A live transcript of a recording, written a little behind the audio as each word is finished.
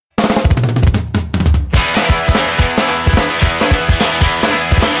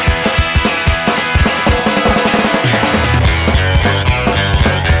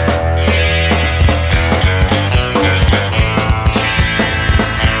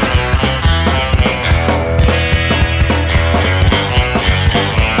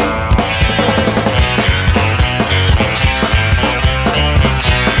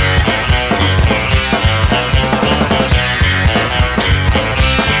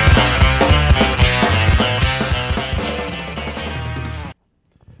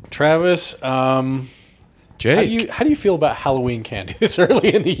Travis, Jake, how do you feel about Halloween candy this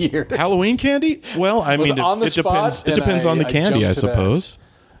early in the year? Halloween candy? Well, I mean, on the it spot, depends. It and depends on the I candy, jumped I to that. suppose.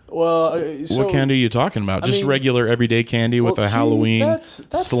 Well, so, What candy are you talking about? Just mean, regular everyday candy with a see, Halloween that's-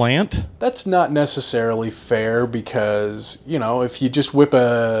 slant? That's not necessarily fair because, if you just whip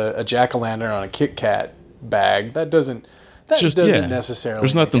a jack-o'-lantern on a Kit Kat bag, that doesn't necessarily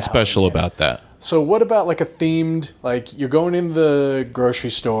There's make nothing it special Halloween candy. about that. So what about like a themed, like you're going in the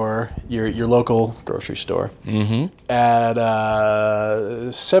grocery store, your local grocery store, at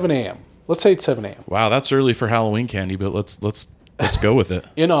 7 a.m. Let's say it's 7 a.m. Wow, that's early for Halloween candy, but let's go with it.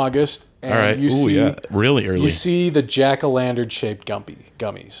 in August. And All right. Really early. You see the jack-o'-lantern shaped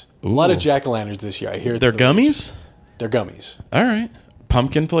gummies. A lot of jack-o'-lanterns this year. I hear They're gummies? They're gummies. All right.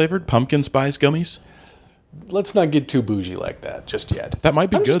 Pumpkin flavored, pumpkin spice gummies. Let's not get too bougie like that just yet. That might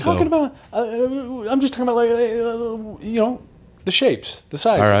be I'm good just talking though. about. I'm just talking about the shapes, the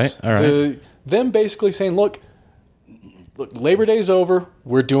sizes. All right. Them basically saying, look, Labor Day's over.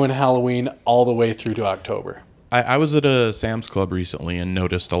 We're doing Halloween all the way through to October. I was at a Sam's Club recently and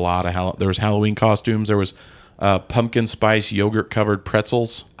noticed a lot of there was Halloween costumes. There was pumpkin spice yogurt covered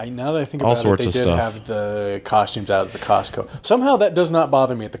pretzels. Now that I think all about it, sorts they of did stuff. have the costumes out at the Costco. Somehow that does not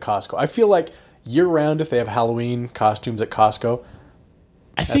bother me at the Costco. I feel like year-round, if they have Halloween costumes at Costco,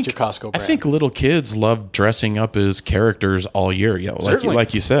 that's your Costco brand. I think little kids love dressing up as characters all year. Yeah,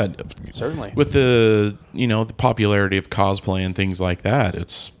 like you said. Certainly. With the the popularity of cosplay and things like that,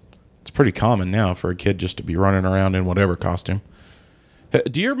 it's pretty common now for a kid just to be running around in whatever costume.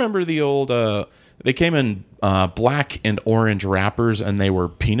 Do you remember the old? They came in black and orange wrappers, and they were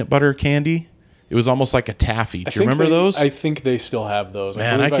peanut butter candy. It was almost like a taffy. Do you remember those? I think they still have those.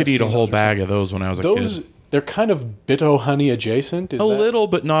 Man, I could eat a whole bag of those when I was a kid. They're kind of Bitto Honey adjacent. A little,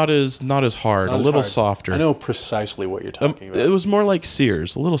 but not as hard. A little softer. I know precisely what you're talking about. It was more like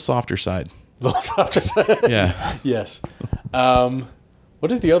Sears, a little softer side. A little softer side. Yeah. Yes.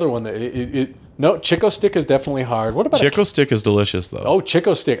 What is the other one? No, Chico Stick is definitely hard. What about Chico Stick is delicious though. Oh,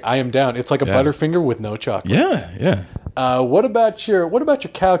 Chico Stick, I am down. It's like a Butterfinger with no chocolate. Yeah. What about your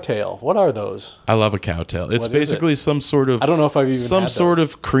cowtail? What are those? I love a cowtail. It's What is basically some sort of I don't know if I've even some had sort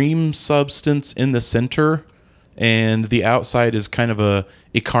those. of cream substance in the center, and the outside is kind of a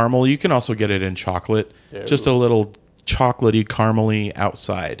caramel. You can also get it in chocolate, just a little chocolatey, caramely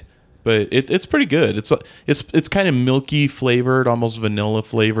outside. But it's pretty good. It's kind of milky flavored, almost vanilla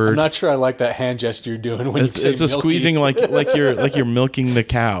flavored. I'm not sure I like that hand gesture you're doing when you say It's a milky. squeezing like you're milking the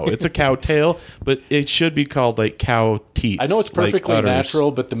cow. It's a cow tail, but it should be called like cow teats. I know it's like perfectly udders.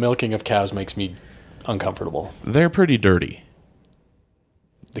 natural, but the milking of cows makes me uncomfortable. They're pretty dirty.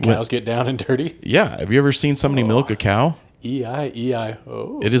 The cows get down and dirty. Yeah. Have you ever seen somebody milk a cow?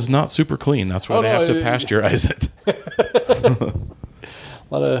 E-I-E-I-O. It is not super clean. That's why they have to pasteurize it.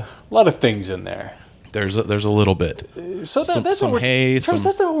 A lot of things in there. There's a little bit. So that's some what hay. Travis,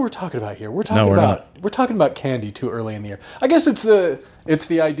 that's not what we're talking about here. We're talking we're we're talking about candy too early in the year. I guess it's the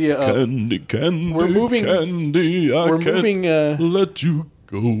idea of Candy, we're moving- candy, we're moving, let you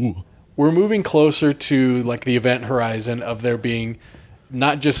go. we're moving closer to like the event horizon of there being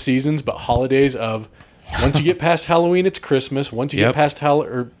not just seasons but holidays of once you get past Halloween, it's Christmas. Once you get past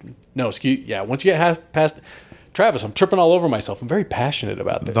once you get past Travis, I'm tripping all over myself. I'm very passionate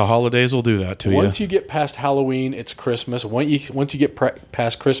about this. The holidays will do that to you. Once you get past Halloween, it's Christmas. Once you get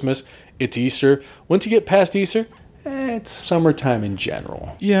past Christmas, it's Easter. Once you get past Easter, it's summertime in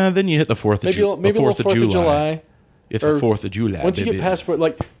general. Yeah, then you hit the 4th of Maybe a little 4th of July. It's the 4th of July. Once you get past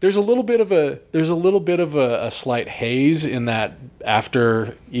there's a little bit of a slight haze in that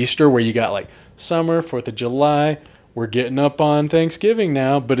after Easter where you got like summer, 4th of July. We're getting up on Thanksgiving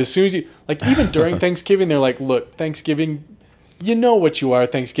now, but as soon as you even during Thanksgiving, they're like, look, Thanksgiving, you know what you are,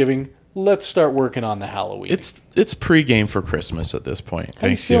 Thanksgiving. Let's start working on the Halloween. It's pregame for Christmas at this point. How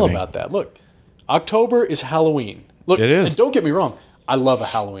do you feel about that? Look, October is Halloween. Look, it is. And don't get me wrong. I love a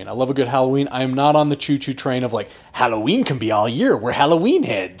Halloween. I love a good Halloween. I am not on the choo-choo train of like, Halloween can be all year. We're Halloween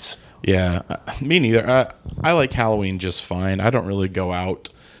heads. Yeah, me neither. I like Halloween just fine. I don't really go out.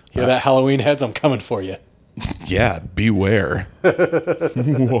 Hear that, Halloween heads? I'm coming for you. Yeah, beware. Yeah,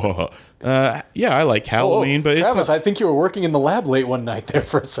 I like Halloween, but Travis, it's not, I think you were working in the lab late one night there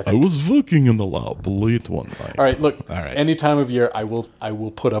for a second. I was working in the lab late one night. All right, look. All right. Any time of year, I will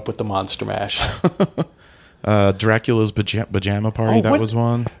put up with the Monster Mash. Dracula's pajama party. That was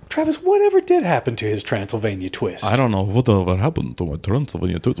one. Travis, whatever did happen to his Transylvania twist? I don't know whatever happened to my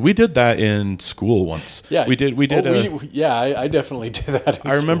Transylvania twist. We did that in school once. Yeah, we did. I definitely did that.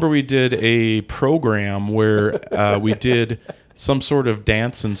 I remember we did a program where we did some sort of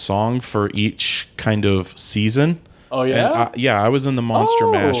dance and song for each kind of season. Oh, yeah? And I was in the Monster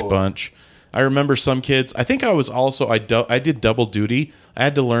Mash Oh. bunch. I remember some kids. I think I was also I did double duty. I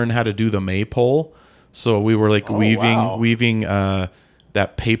had to learn how to do the maypole. So we were like wow. weaving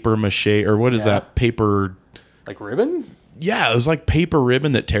that paper mache, or what is Yeah. that paper? Like ribbon? Yeah, it was like paper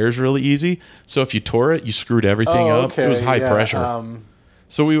ribbon that tears really easy. So if you tore it, you screwed everything up. It was high yeah, pressure.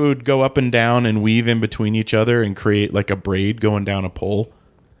 So we would go up and down and weave in between each other and create like a braid going down a pole.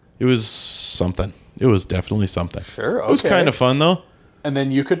 It was something. It was definitely something. Sure, It was okay. kind of fun though. And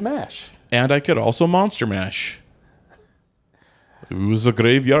then you could mash. And I could also Monster Mash. It was a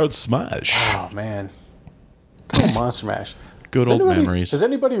graveyard smash. Oh, man. Good old Monster Mash. Good old memories. Has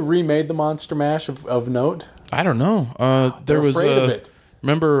anybody remade the Monster Mash of note? I don't know. There They're was afraid of it.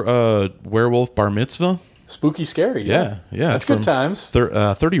 remember Werewolf Bar Mitzvah? Spooky Scary. Yeah. That's good times.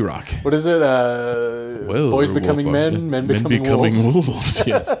 30 Rock. What is it? Boys becoming men, men becoming wolves. wolves.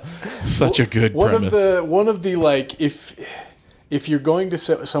 Yes. Such a good premise. One of the like if you're going to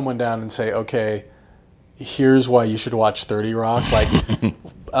sit someone down and say, okay, here's why you should watch 30 Rock, like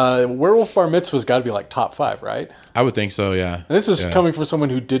Werewolf Bar Mitzvah's got to be like top 5, right? I would think so, yeah. And this is Yeah. coming from someone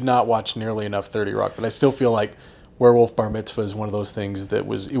who did not watch nearly enough 30 Rock, but I still feel like Werewolf Bar Mitzvah is one of those things that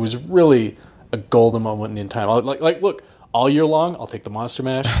was really a golden moment in time. Like look, all year long, I'll take the Monster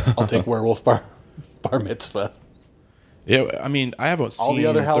Mash, I'll take Werewolf Bar Mitzvah. Yeah, I mean, I haven't All the seen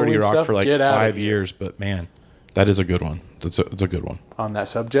other 30 Halloween Rock stuff, for like get out of 5 here. years, but man, that is a good one. It's a good one. On that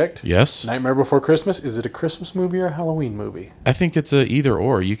subject, Yes. Nightmare Before Christmas, is it a Christmas movie or a Halloween movie? I think it's a either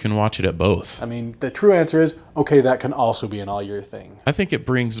or. You can watch it at both. I mean, the true answer is, okay, that can also be an all-year thing. I think it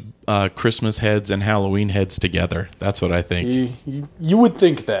brings Christmas heads and Halloween heads together. That's what I think. You would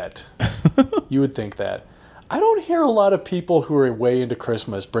think that. You would think that. I don't hear a lot of people who are way into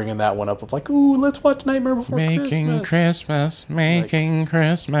Christmas bringing that one up of like, ooh, let's watch Nightmare Before Making Christmas.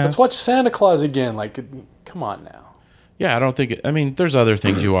 Christmas. Let's watch Santa Claus again. Like, come on now. Yeah, I don't think I mean, there's other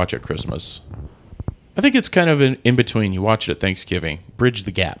things you watch at Christmas. I think it's kind of in between. You watch it at Thanksgiving. Bridge the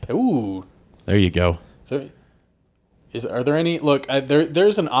gap. Ooh. There you go. Are there any, look,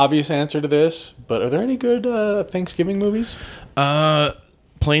 there's an obvious answer to this, but are there any good Thanksgiving movies?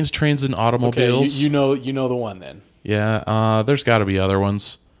 Planes, Trains, and Okay, Automobiles. you know the one then. Yeah, there's got to be other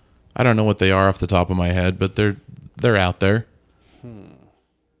ones. I don't know what they are off the top of my head, but they're out there.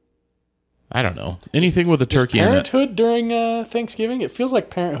 I don't know. Anything with a turkey in it. Parenthood during Thanksgiving? It feels like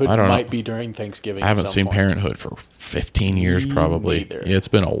Parenthood I don't know. might be during Thanksgiving. I haven't at some seen point. Parenthood for 15 years Me probably. neither. Yeah, it's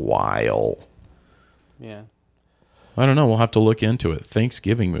been a while. Yeah. I don't know. We'll have to look into it.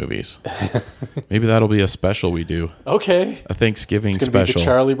 Thanksgiving movies. Maybe that'll be a special we do. Okay. A Thanksgiving It's going to be special. the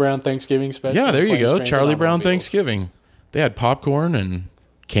Charlie Brown Thanksgiving special. Yeah, there you Planes, go. Trains, Charlie and Brown Automobiles. Thanksgiving. They had popcorn and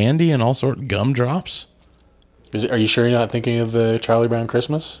candy and all sort of gumdrops. Are you sure you're not thinking of the Charlie Brown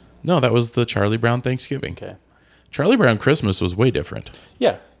Christmas? No, that was the Charlie Brown Thanksgiving. Okay. Charlie Brown Christmas was way different.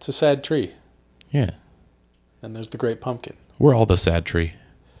 Yeah, it's a sad tree. Yeah. And there's the great pumpkin. We're all the sad tree.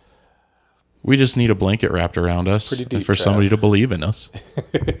 We just need a blanket wrapped around us pretty and deep, for Trav. somebody to believe in us.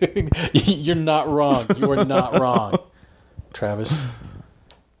 You're not wrong. You are not wrong. Travis,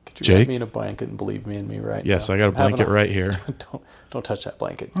 could you Jake? wrap me in a blanket and believe me in me right Yes, now? I got a I'm having blanket right here. Don't touch that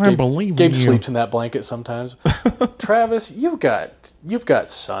blanket. I believe in Gabe you. sleeps in that blanket sometimes. Travis, you've got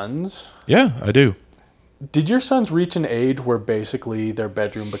sons. Yeah, I do. Did your sons reach an age where basically their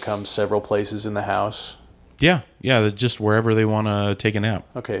bedroom becomes several places in the house? Yeah, just wherever they want to take a nap.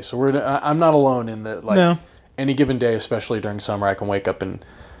 Okay, so I'm not alone in that. Like, No. any given day, especially during summer, I can wake up and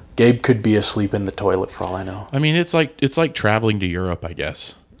Gabe could be asleep in the toilet for all I know. I mean, it's like traveling to Europe, I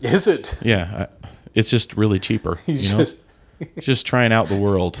guess. Is it? Yeah, it's just really cheaper. He's you know? just trying out the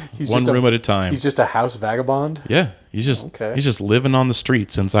world, one just room at a time. He's just a house vagabond. Yeah, he's just living on the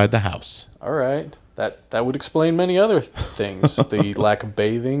streets inside the house. All right, that would explain many other things. The lack of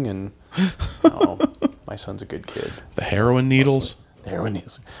bathing and my son's a good kid. The heroin needles. There when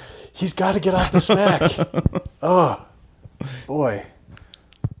he's got to get off the smack. Oh boy,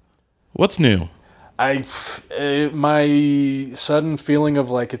 What's new? My sudden feeling of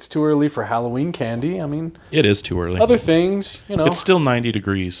like it's too early for Halloween candy. I mean, It is too early. other things, you know. It's still 90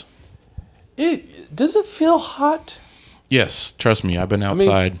 degrees. Does it feel hot? Yes, trust me. I've been I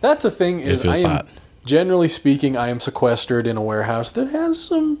outside. mean, that's the thing is, feels hot. Generally speaking, I am sequestered in a warehouse that has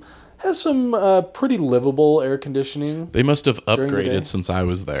some pretty livable air conditioning. They must have the day. upgraded since I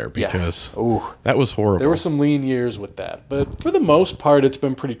was there because Ooh, that was horrible. there were some lean years with that, but for the most part, it's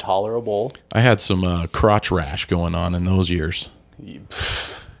been pretty tolerable. I had some crotch rash going on in those years.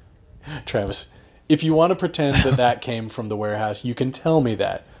 Travis, if you want to pretend that came from the warehouse, you can tell me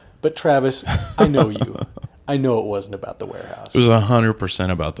that. But Travis, I know you. I know it wasn't about the warehouse. It was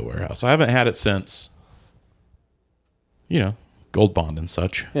 100% about the warehouse. I haven't had it since. Gold Bond and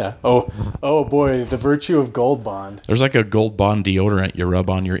such. Yeah. Oh boy, the virtue of Gold Bond. There's like a Gold Bond deodorant you rub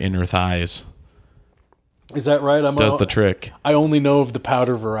on your inner thighs. Is that right? Does the trick. I only know of the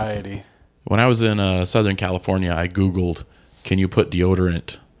powder variety. When I was in Southern California, I Googled, can you put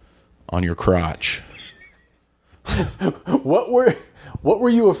deodorant on your crotch? What were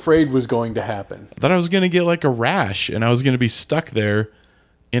you afraid was going to happen? That I was going to get like a rash, and I was going to be stuck there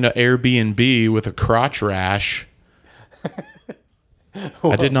in an Airbnb with a crotch rash.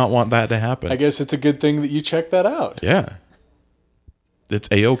 I did not want that to happen. I guess it's a good thing that you checked that out. Yeah. It's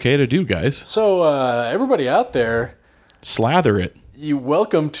A-okay to do, guys. So, everybody out there, slather it. You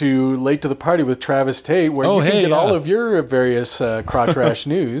welcome to Late to the Party with Travis Tate, where you can get all of your various crotch rash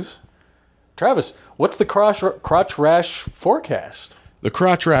news. Travis, what's the crotch rash forecast? The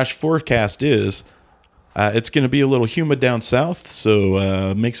crotch rash forecast is it's going to be a little humid down south,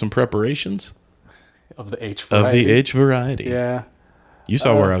 so make some preparations. Of the H variety. Of the H variety. Yeah. You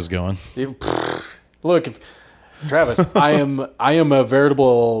saw where I was going. Look, Travis, I am a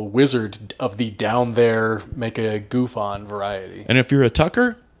veritable wizard of the down there, make a goof on variety. And if you're a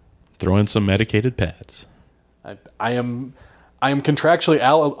tucker, throw in some medicated pads. I am contractually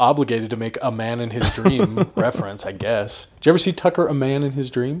obligated to make A Man in His Dream reference, I guess. Did you ever see Tucker, A Man in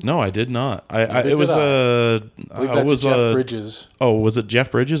His Dream? No, I did not. I believe that's Jeff Bridges. Oh, was it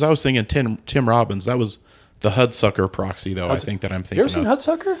Jeff Bridges? I was thinking Tim Robbins. That was the Hudsucker proxy, though. I think that I'm thinking. You ever seen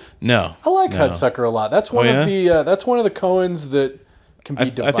Hudsucker? No, I like Hudsucker a lot. That's one of the Coens that can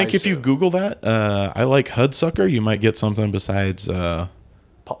be divisive. I think if you Google that, I like Hudsucker, you might get something besides.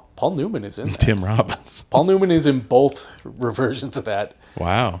 Paul Newman is in that. Tim Robbins. Paul Newman is in both versions of that.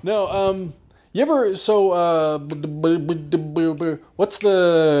 Wow. No, you ever what's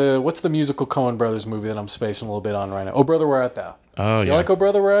the musical Coen Brothers movie that I'm spacing a little bit on right now? Oh Brother, Where Art Thou? Oh, You like Oh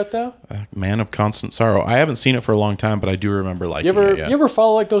Brother, Where Art Thou? Man of Constant Sorrow. I haven't seen it for a long time, but I do remember liking it. Yeah. You ever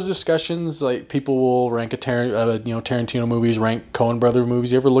follow like those discussions? Like people will rank Tarantino movies, rank Coen Brother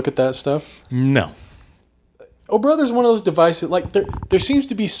movies. You ever look at that stuff? No. Oh Brother's one of those divisive. Like there seems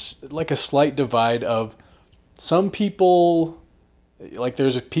to be like a slight divide of some people. Like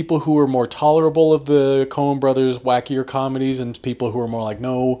there's people who are more tolerable of the Coen Brothers wackier comedies, and people who are more like,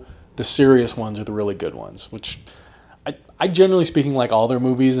 no, the serious ones are the really good ones. Which I generally speaking like all their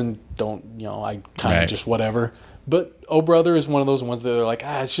movies and don't, I kind of just whatever. But Oh Brother is one of those ones that are like,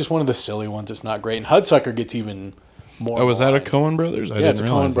 it's just one of the silly ones. It's not great. And Hudsucker gets even more. Oh, was that a Coen Brothers? It's a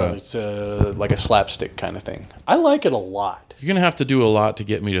Coen Brothers. It's like a slapstick kind of thing. I like it a lot. You're gonna have to do a lot to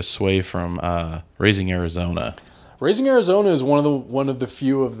get me to sway from Raising Arizona. Raising Arizona is one of the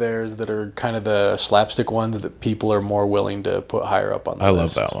few of theirs that are kind of the slapstick ones that people are more willing to put higher up on the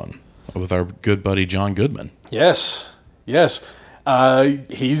list. I love that one with our good buddy John Goodman. Yes, he's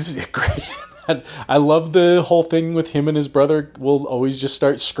great. I love the whole thing with him and his brother will always just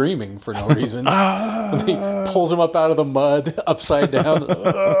start screaming for no reason. He pulls him up out of the mud, upside down.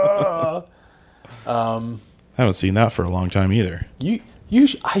 I haven't seen that for a long time either. I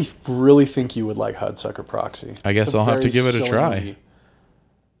really think you would like Hudsucker Proxy. I guess I'll have to give it a try. Movie.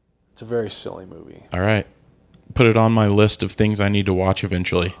 It's a very silly movie. All right. Put it on my list of things I need to watch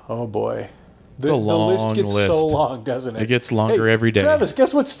eventually. Oh, boy. It's a long list gets so long, doesn't it? It gets longer every day. Travis,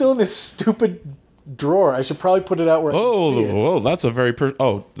 guess what's still in this stupid drawer? I should probably put it out where I can see it. Oh, that's a very...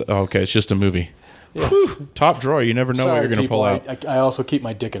 okay, it's just a movie. Yes. Top drawer. You never know what you're going to pull out. I also keep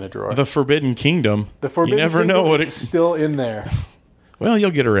my dick in a drawer. The Forbidden Kingdom. You never know what it's still in there. Well,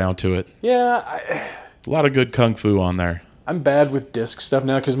 you'll get around to it. Yeah. A lot of good kung fu on there. I'm bad with disc stuff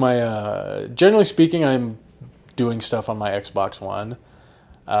now because my... generally speaking, I'm doing stuff on my Xbox One.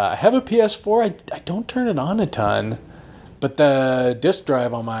 I have a PS4. I don't turn it on a ton. But the disc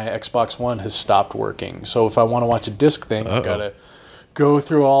drive on my Xbox One has stopped working. So if I want to watch a disc thing, I've got to go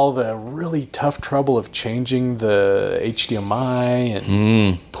through all the really tough trouble of changing the HDMI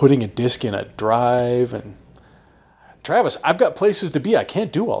and putting a disc in a drive. And Travis, I've got places to be. I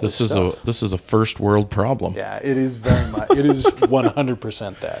can't do all this stuff. This is a first world problem. Yeah, it is very much. It is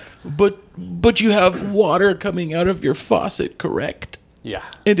 100% that. But you have water coming out of your faucet, correct? Yeah.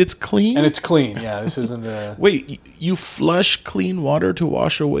 And it's clean? And it's clean, yeah. This isn't a... Wait, you flush clean water to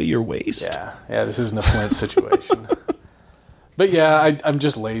wash away your waste? Yeah, this isn't a Flint situation. But yeah, I'm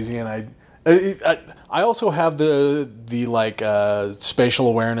just lazy, and I also have the spatial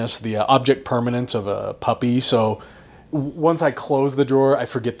awareness, the object permanence of a puppy, so once I close the drawer, I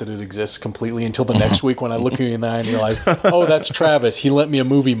forget that it exists completely until the next week when I look you in the eye and realize, oh, that's Travis. He lent me a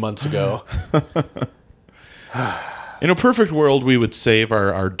movie months ago. In a perfect world, we would save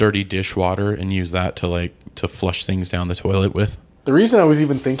our dirty dishwater and use that to flush things down the toilet with. The reason I was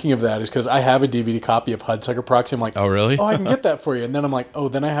even thinking of that is because I have a DVD copy of Hudsucker Proxy. I'm like, Oh, really? Oh, I can get that for you. And then I'm like, oh,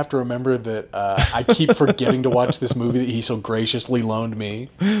 then I have to remember that I keep forgetting to watch this movie that he so graciously loaned me.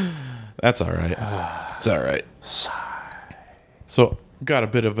 That's all right. It's all right. So, got a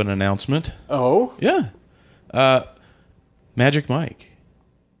bit of an announcement. Oh? Yeah. Magic Mike.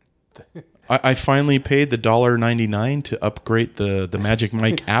 I finally paid the $1.99 to upgrade the Magic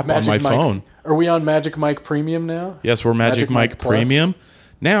Mike app on my phone. Are we on Magic Mike Premium now? Yes, we're Magic Mike Plus? Premium.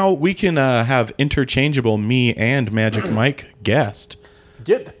 Now we can have interchangeable me and Magic Mike guest.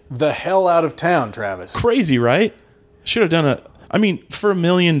 Get the hell out of town, Travis. Crazy, right? Should have done it. I mean, for $1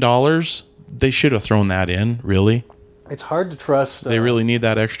 million, they should have thrown that in, really. It's hard to trust. They really need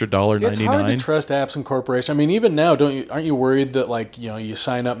that extra $1.99. It's hard to trust apps and corporations. I mean, even now, aren't you worried that, like, you know, you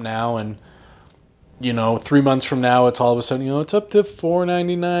sign up now and, you know, 3 months from now, it's all of a sudden, you know, it's up to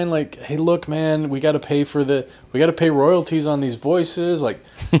 $4.99. Like, hey, look, man, we got to pay royalties on these voices. Like,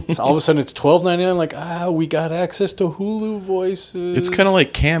 so all of a sudden it's $12.99. Like, we got access to Hulu voices. It's kind of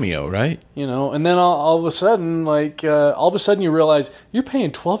like Cameo, right? You know, and then all of a sudden, you realize you're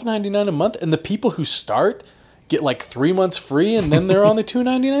paying $12.99 a month, and the people who start get like 3 months free, and then they're on the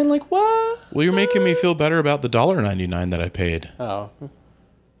 $2.99. Like, what? Well, you're making me feel better about the $1.99 that I paid. Oh,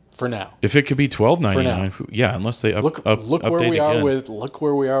 for now. If it could be $12.99, yeah, unless they look update where we are again. look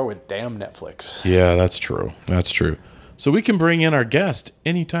where we are with damn Netflix. Yeah, that's true. That's true. So we can bring in our guest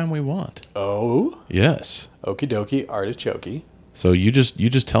anytime we want. Oh, Yes. okie dokie, artichokey. So you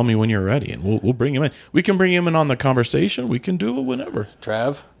just tell me when you're ready, and we'll bring him in. We can bring him in on the conversation. We can do it whenever.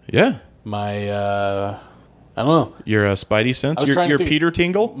 Trav, Yeah. my I don't know. Your Spidey sense. Your Peter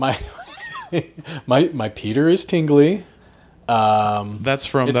Tingle. My Peter is tingly. That's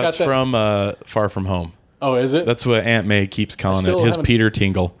from Far From Home. Oh, is it? That's what Aunt May keeps calling it. His haven't- Peter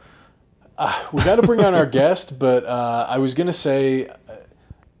Tingle. We got to bring on our guest, but I was gonna say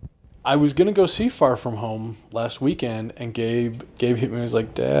I was gonna go see Far From Home last weekend, and Gabe hit me and was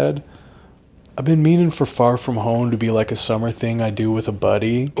like, "Dad, I've been meaning for Far From Home to be like a summer thing I do with a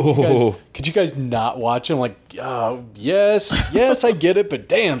buddy. Could you guys not watch it?" I'm like, "Oh, yes, I get it, but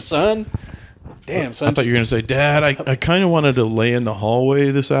damn, son." I thought you were going to say, Dad, I kind of wanted to lay in the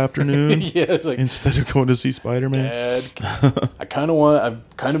hallway this afternoon instead of going to see Spider-Man. Dad, I've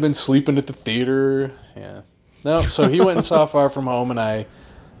kind of been sleeping at the theater. Yeah. No, so he went and saw Far From Home, and I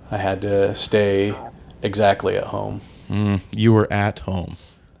had to stay exactly at home. You were at home.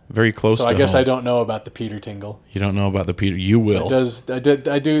 Very close to home. So I guess I don't know about the Peter tingle. You don't know about the Peter. You will. I do.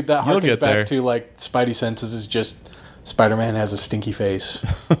 That You'll harkens get back there. to, like, Spidey senses is just Spider-Man has a stinky face.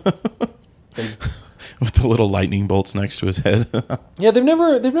 With the little lightning bolts next to his head. Yeah, they've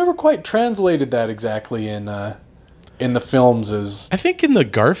never quite translated that exactly in the films as. I think in the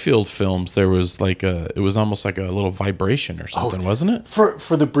Garfield films there was it was almost like a little vibration or something, wasn't it?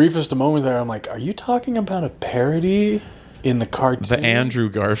 For the briefest moment there, I'm like, are you talking about a parody in the cartoon? The Andrew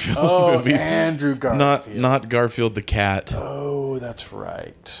Garfield movies. Andrew Garfield. Not Garfield the cat. Oh, that's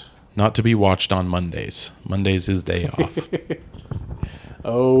right. Not to be watched on Mondays. Monday's his day off.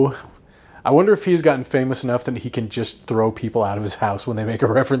 Oh, I wonder if he's gotten famous enough that he can just throw people out of his house when they make a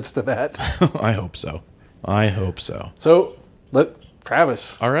reference to that. I hope so. So,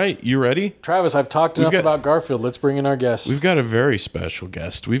 Travis. All right, you ready? Travis, I've talked enough about Garfield. Let's bring in our guest. We've got a very special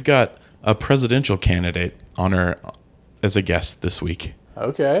guest. We've got a presidential candidate on as a guest this week.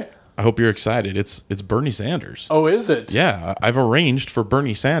 Okay. I hope you're excited. It's Bernie Sanders. Oh, is it? Yeah, I've arranged for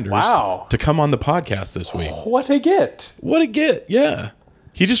Bernie Sanders to come on the podcast this week. What a get. Yeah.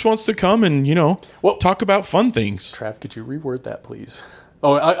 He just wants to come and, talk about fun things. Trav, could you reword that, please?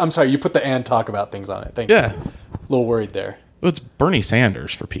 Oh, I'm sorry. You put the "and talk about things" on it. Thank you. Yeah. A little worried there. Well, it's Bernie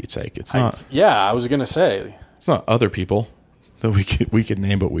Sanders, for Pete's sake. It's not. I was going to say. It's not other people that we could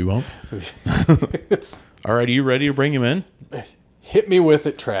name, but we won't. All right, are you ready to bring him in? Hit me with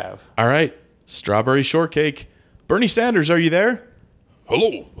it, Trav. All right. Strawberry shortcake. Bernie Sanders, are you there?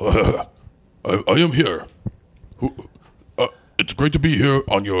 Hello. I am here. It's great to be here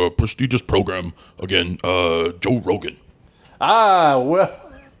on your prestigious program again, Joe Rogan. Ah, well,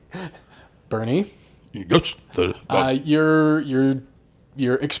 Bernie. Yes.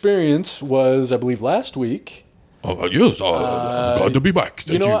 Your experience was, I believe, last week. Yes. I'm glad to be back.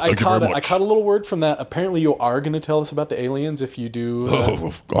 Thank you. I very much. caught a little word from that. Apparently, you are going to tell us about the aliens if you do.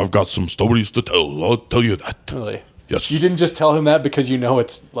 I've got some stories to tell. I'll tell you that. Really? Yes. You didn't just tell him that because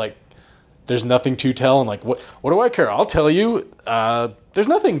it's like there's nothing to tell, and like what do I care? I'll tell you. There's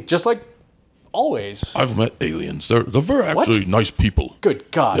nothing. Just like always. I've met aliens. They're very actually nice people.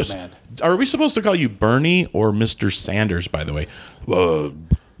 Good God, Yes. man. Are we supposed to call you Bernie or Mr. Sanders, by the way?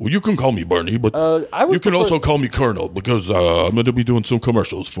 Well, you can call me Bernie, but I would you can prefer- also call me Colonel because I'm going to be doing some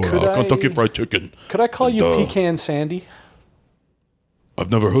commercials for Could I- Kentucky Fried Chicken. Could I call you And, Pecan Sandy? I've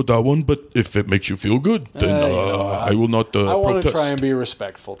never heard that one, but if it makes you feel good, then I will not I want to protest. try and be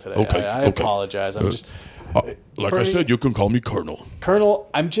respectful today. Okay, I okay. apologize. I'm just Like Bernie- I said, you can call me Colonel. Colonel.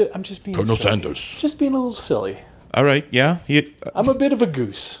 I'm just being Colonel silly. Sanders. Just being a little silly. All right, yeah. I'm a bit of a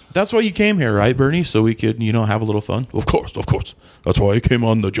goose. That's why you came here, right, Bernie? So we could, have a little fun. Of course, of course. That's why I came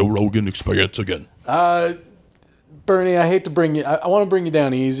on the Joe Rogan Experience again. Bernie, I hate to bring you. I want to bring you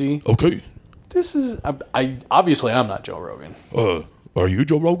down easy. Okay. This is. I obviously I'm not Joe Rogan. Are you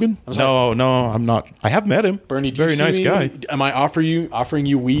Joe Rogan? No, I'm not. I have met him. Bernie, do you very see nice me? guy. Am I offering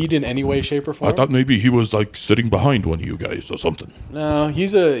you weed in any way, shape, or form? I thought maybe he was like sitting behind one of you guys or something. No,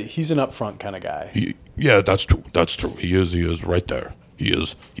 he's an upfront kind of guy. Yeah, that's true. That's true. He is right there. He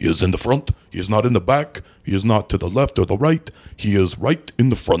is in the front. He is not in the back. He is not to the left or the right. He is right in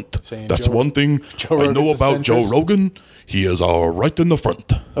the front. Saying That's Joe- one thing Joe I know Rogan's a about Joe centrist? Rogan. He is right in the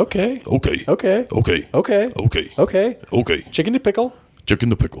front. Okay. Okay. Okay. Okay. Okay. Okay. Okay. Okay. Chicken to pickle. Chicken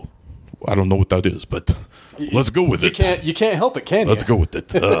the pickle. I don't know what that is, but let's go with it. You can't help it, can you? Let's go with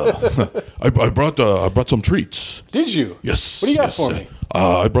it. I brought some treats. Did you? Yes. What do you got yes. for me?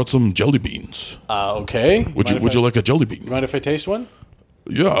 I brought some jelly beans. Okay. Would you like a jelly bean? You mind if I taste one?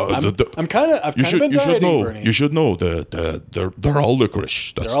 Yeah. I've kind of been you should dieting, know. Bernie. You should know that they're all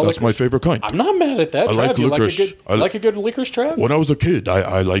licorice. That's all my licorice? favorite kind. I'm not mad at that. I Trav, like you licorice. like a good licorice, Trav? When I was a kid,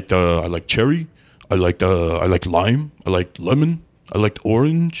 I liked cherry. I liked lime. I liked lemon. I liked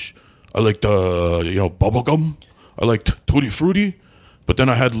orange. I liked bubble gum. I liked tutti frutti. But then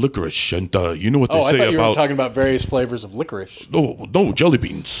I had licorice, and you know what they Oh, I say thought you were about talking about various flavors of licorice. no jelly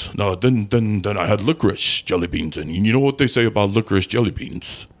beans. No, then I had licorice jelly beans, and you know what they say about licorice jelly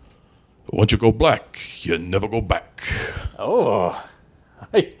beans. Once you go black, you never go back. Oh.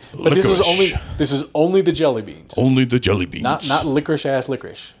 Hey, but Licorice. this is only the jelly beans. Only the jelly beans. Not licorice ass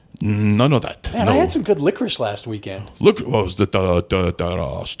licorice. None of that. Man, no. I had some good licorice last weekend. Look, what was it the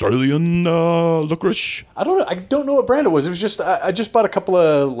Australian licorice? I don't know what brand it was. It was just I just bought a couple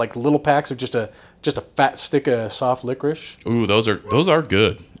of like little packs of just a fat stick of soft licorice. Ooh, those are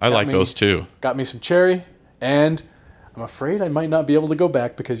good. I like me- those too. Got me some cherry, and I'm afraid I might not be able to go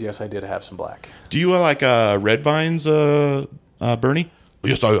back because yes, I did have some black. Do you like red vines, Bernie?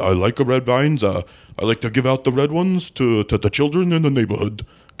 Yes, I like the red vines. I like to give out the red ones to the children in the neighborhood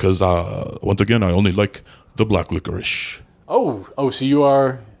because, once again, I only like the black licorice. Oh, so you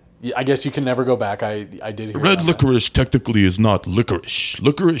are. I guess you can never go back. I did hear Red about licorice technically is not licorice.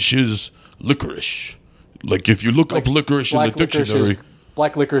 Licorice is licorice. Like if you look up licorice in the black licorice dictionary,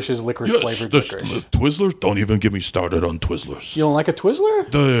 black licorice is licorice yes, flavored the licorice. Twizzlers. Don't even get me started on Twizzlers. You don't like a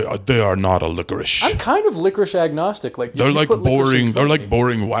Twizzler? They are not a licorice. I'm kind of licorice agnostic. Like if They're you like put licorice in boring. front They're of like me-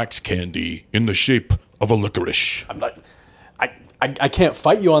 boring wax candy in the shape of a licorice. I'm not. I can't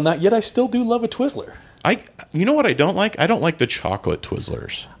fight you on that. Yet I still do love a Twizzler. You know what I don't like? I don't like the chocolate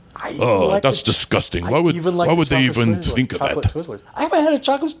Twizzlers. I even Oh, like that's the- disgusting. I Why would even like why the would they chocolate even Twizzler- think of chocolate that? Twizzlers. I haven't had a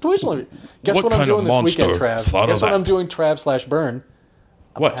chocolate Twizzler. Guess What what, I'm kind doing of this weekend, monster Trav? thought of Guess what that? I'm doing, Trav/Burn?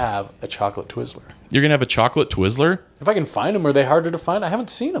 What? Have a chocolate Twizzler. You're gonna have a chocolate Twizzler? If I can find them, are they harder to find? I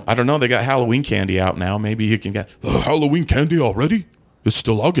haven't seen them. I don't know. They got Halloween candy out now. Maybe you can get. Halloween candy already? It's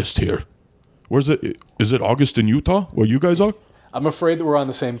still August here. Where's it? Is it August in Utah, where you guys are? I'm afraid that we're on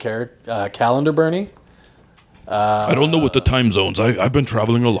the same calendar, Bernie. I don't know what the time zones. I've been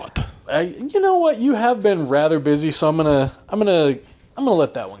traveling a lot. You know what? You have been rather busy, so I'm gonna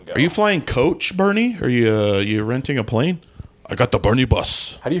let that one go. Are you flying coach, Bernie? Are you renting a plane? I got the Bernie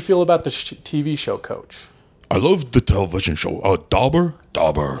bus. How do you feel about the TV show Coach? I love the television show.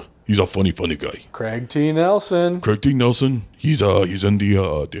 Dauber. He's a funny guy. Craig T. Nelson. Craig T. Nelson. He's in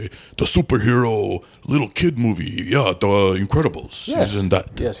the superhero little kid movie. Yeah, The Incredibles. Yes. He's in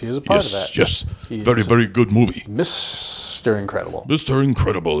that. Yes, he is a part of Yes, that. yes. He Very is- very good movie. Mr. Incredible. Mr.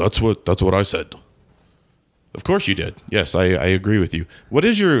 Incredible. That's what I said. Of course you did. Yes, I agree with you.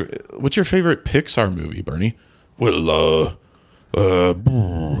 What's your favorite Pixar movie, Bernie? Well,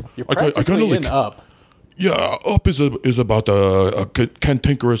 You're practically in Up. yeah, Up is about a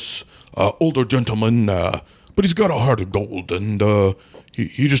cantankerous older gentleman, but he's got a heart of gold, and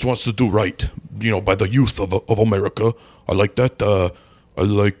he just wants to do right, by the youth of America. I like that. I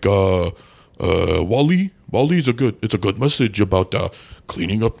like Wall-E. Wall-E's it's a good message about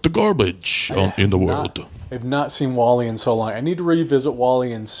cleaning up the garbage in the world. I've not seen Wall-E in so long. I need to revisit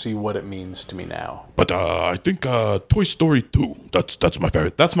Wall-E and see what it means to me now. But I think Toy Story 2. That's my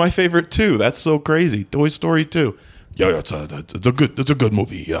favorite. That's my favorite too. That's so crazy. Toy Story 2. Yeah, it's a good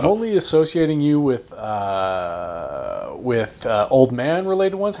movie. Yeah. Only associating you with old man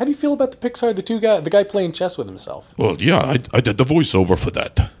related ones. How do you feel about the Pixar? The guy playing chess with himself. Well, yeah, I did the voiceover for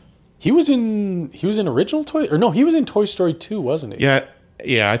that. He was in original Toy, or no? He was in Toy Story 2, wasn't he?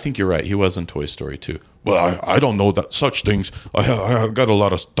 Yeah, I think you're right. He was in Toy Story 2. Well, I don't know that such things. I got a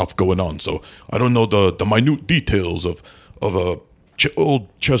lot of stuff going on, so I don't know the minute details of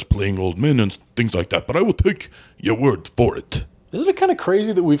old chess playing old men and things like that. But I will take your word for it. Isn't it kind of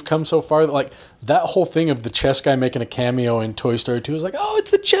crazy that we've come so far that like that whole thing of the chess guy making a cameo in Toy Story 2 is like, oh,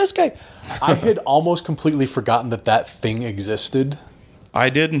 it's the chess guy. I had almost completely forgotten that thing existed. I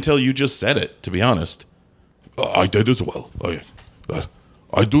did until you just said it, to be honest. I did as well.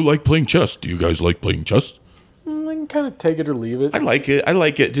 I do like playing chess. Do you guys like playing chess? I can kind of take it or leave it. I like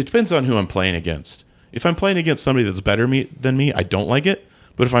it. It depends on who I'm playing against. If I'm playing against somebody that's better than me, I don't like it.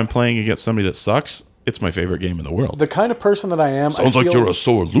 But if I'm playing against somebody that sucks, it's my favorite game in the world. The kind of person that I am... Sounds like you're a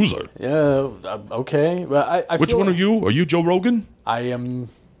sore loser. Yeah, okay. But I Which one are you? Are you Joe Rogan? I am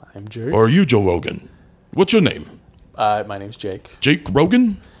Jake. Or are you Joe Rogan? What's your name? My name's Jake. Jake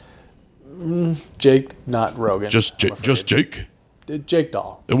Rogan? Jake, not Rogan. Just Jake? Jake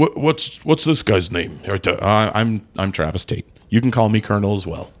Dahl. What's this guy's name? I'm Travis Tate. You can call me Colonel as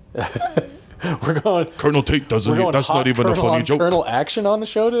well. We're going... Colonel Tate doesn't... That's not even a funny joke. Colonel action on the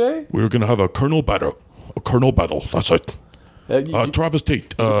show today? We're going to have a Colonel battle. A Colonel battle. That's it. Travis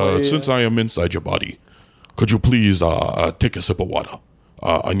Tate, since I am inside your body, could you please take a sip of water?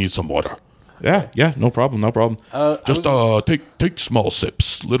 I need some water. Yeah, no problem. Just take small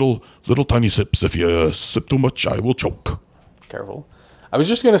sips, little tiny sips. If you sip too much, I will choke. Careful. I was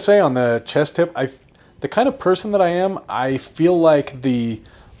just gonna say on the chess tip, the kind of person that I am, I feel like the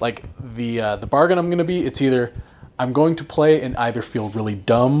bargain I'm gonna be. It's either I'm going to play and either feel really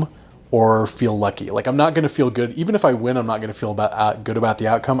dumb or feel lucky. Like I'm not gonna feel good, even if I win. I'm not gonna feel good about the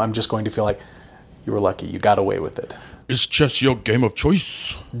outcome. I'm just going to feel like you were lucky. You got away with it. Is chess your game of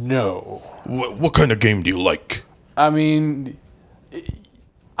choice? No. What kind of game do you like? I mean,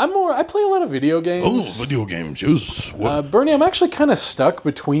 I play a lot of video games. Oh, video games, yes. Bernie, I'm actually kind of stuck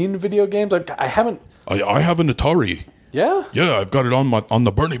between video games. I haven't... I have an Atari. Yeah? Yeah, I've got it on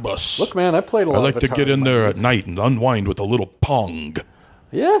the Bernie bus. Look, man, I played a lot of Atari. I like to get in there at night and unwind with a little Pong.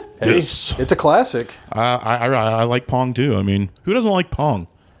 Yeah. Hey, yes. It's a classic. I like Pong, too. I mean, who doesn't like Pong?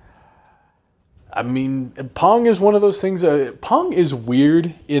 I mean, Pong is one of those things. Pong is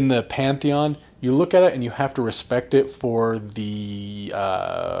weird in the pantheon. You look at it and you have to respect it for the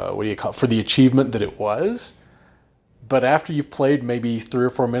for the achievement that it was. But after you've played maybe 3 or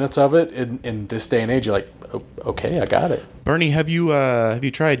 4 minutes of it in this day and age, you're like, oh, okay, I got it. Bernie, have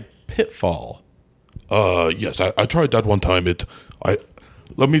you tried Pitfall? Yes, I tried that one time.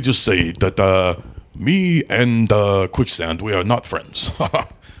 Let me just say that me and Quicksand, we are not friends.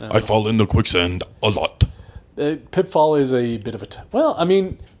 I fall into quicksand a lot. Pitfall is a bit of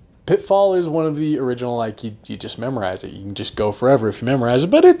Pitfall is one of the original, like, you just memorize it. You can just go forever if you memorize it,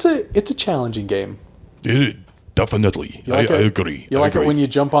 but it's a challenging game. Definitely. I agree. You like it when you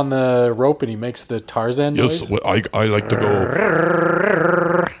jump on the rope and he makes the Tarzan noise? Yes, I like to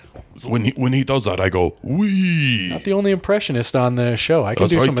go... When he does that, I go, wee. Not the only impressionist on the show. I can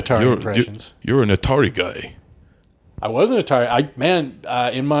do some Atari impressions. You're an Atari guy. I was an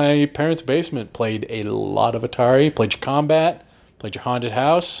Atari. In my parents' basement, played a lot of Atari. Played your Combat. Played your Haunted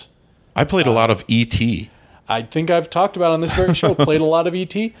House. I played a lot of E.T. I think I've talked about on this very show. Played a lot of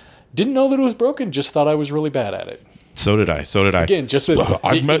E.T. Didn't know that it was broken. Just thought I was really bad at it. So did I. Again, just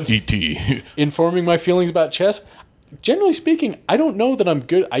I've met E.T. Informing my feelings about chess. Generally speaking, I don't know that I'm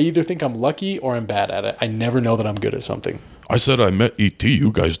good. I either think I'm lucky or I'm bad at it. I never know that I'm good at something. I said I met E.T.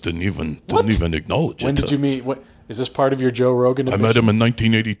 You guys didn't even acknowledge it. When did you meet? What is this part of your Joe Rogan edition? I met him in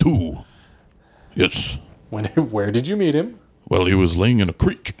 1982. Yes. Where did you meet him? Well, he was laying in a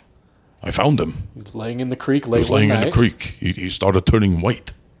creek. I found him. He's laying in the creek late one night. He was laying in the creek. He started turning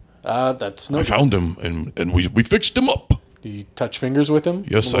white. That's no. I found him and we fixed him up. Did you touch fingers with him?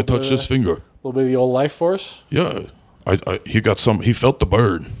 Yes, I touched his finger. A little bit of the old life force. Yeah, he felt the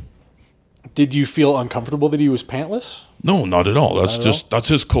burn. Did you feel uncomfortable that he was pantless? No, not at all. That's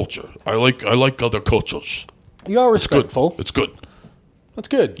his culture. I like other cultures. You are respectful. It's good. That's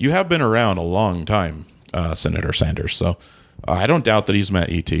good. You have been around a long time, Senator Sanders, so I don't doubt that he's met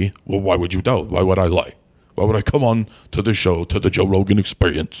E.T. Well, why would you doubt? Why would I lie? Why would I come on to the show, to the Joe Rogan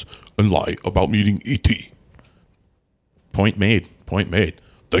Experience, and lie about meeting E.T.? Point made.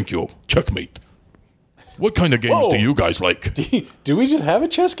 Thank you. Checkmate. What kind of games do you guys like? Do we just have a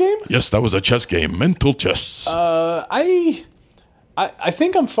chess game? Yes, that was a chess game. Mental chess. I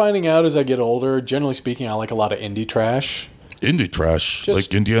think I'm finding out as I get older. Generally speaking, I like a lot of indie trash. Indie trash,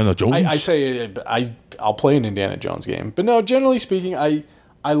 Just- like Indiana Jones. I say I'll play an Indiana Jones game, but no. Generally speaking,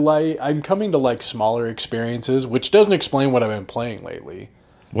 I'm coming to like smaller experiences, which doesn't explain what I've been playing lately.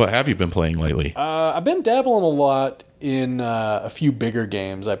 What have you been playing lately? I've been dabbling a lot in a few bigger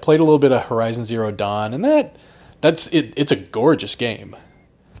games. I played a little bit of Horizon Zero Dawn, and that's it. It's a gorgeous game.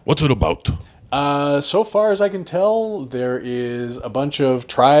 What's it about? So far as I can tell, there is a bunch of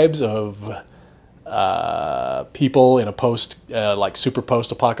tribes of people in a like super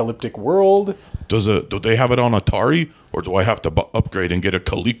post-apocalyptic world. Do they have it on Atari, or do I have to upgrade and get a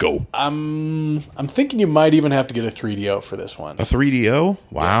Coleco? I'm thinking you might even have to get a 3DO for this one. A 3DO?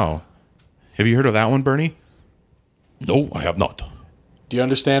 Wow. Have you heard of that one, Bernie? No, I have not. Do you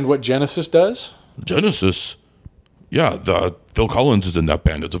understand what Genesis does? Genesis. Yeah, Phil Collins is in that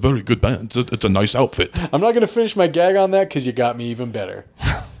band. It's a very good band. It's a nice outfit. I'm not going to finish my gag on that because you got me even better.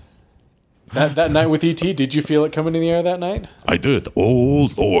 That night with E.T., did you feel it coming in the air that night? I did. Oh,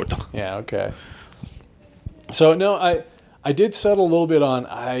 Lord. Yeah, okay. So, no, I did settle a little bit on...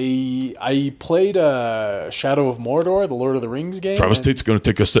 I played Shadow of Mordor, the Lord of the Rings game. Travis Tate's going to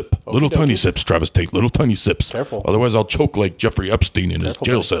take a sip. Little tiny sips, Travis Tate. Little tiny sips. Careful. Otherwise, I'll choke like Jeffrey Epstein in his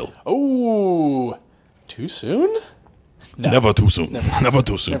jail cell. Oh, too soon? No. Never too soon. Never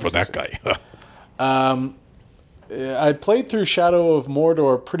too soon for that guy. I played through Shadow of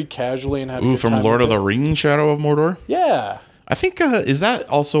Mordor pretty casually and had a Ooh, good from time Lord with of the it. Rings, Shadow of Mordor? Yeah. I think, is that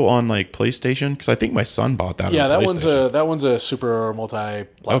also on, like, PlayStation? Because I think my son bought that Yeah, on that PlayStation. one's a super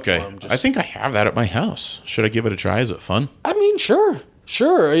multi-platform. Okay. I think I have that at my house. Should I give it a try? Is it fun? I mean, sure.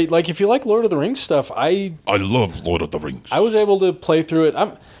 Like, if you like Lord of the Rings stuff, I love Lord of the Rings. was able to play through it.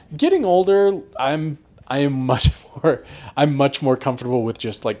 I'm getting older. I am much more comfortable with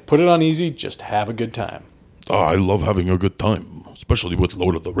just, like, put it on easy, just have a good time. I love having a good time, especially with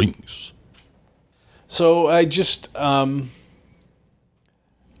Lord of the Rings. So I just, I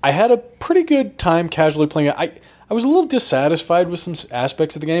had a pretty good time casually playing it. I was a little dissatisfied with some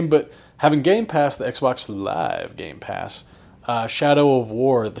aspects of the game, but having Game Pass, the Xbox Live Game Pass, Shadow of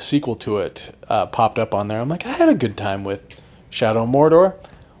War, the sequel to it, popped up on there. I'm like, I had a good time with Shadow of Mordor.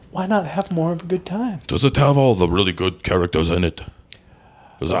 Why not have more of a good time? Does it have all the really good characters in it?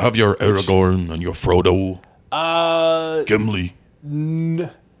 Does it have your Aragorn and your Frodo? Gimli,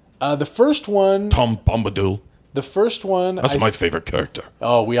 The first one. Tom Bombadil. The first one. That's my favorite character.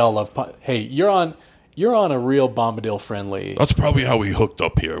 Oh, we all love. Hey, you're on a real Bombadil friendly. That's probably how we hooked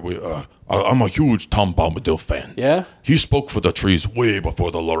up here. I'm a huge Tom Bombadil fan. Yeah. He spoke for the trees way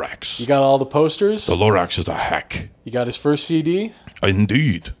before the Lorax. You got all the posters. The Lorax is a hack. You got his first CD.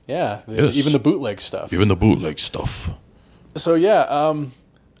 Indeed. Yeah. Yes. Even the bootleg stuff. Even the bootleg stuff. So yeah.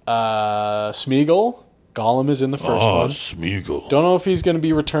 Smeagol, Gollum is in the first one. Smeagol. Don't know if he's going to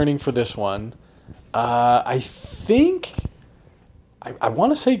be returning for this one. I think. I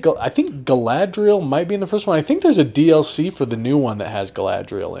want to say I think Galadriel might be in the first one. I think there's a DLC for the new one that has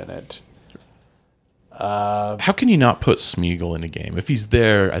Galadriel in it. How can you not put Smeagol in a game? If he's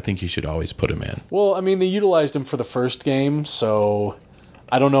there, I think you should always put him in. Well, I mean, they utilized him for the first game, so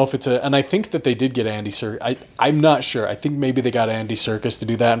I don't know if it's and I think that they did get Andy Serkis. I'm not sure. I think maybe they got Andy Serkis to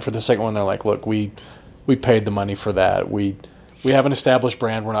do that, and for the second one, they're like, look, we paid the money for that. We have an established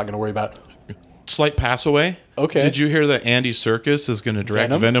brand. We're not going to worry about it. Slight pass away. Okay. Did you hear that Andy Serkis is going to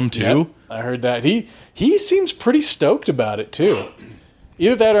direct Venom 2? Yep, I heard that. He seems pretty stoked about it too.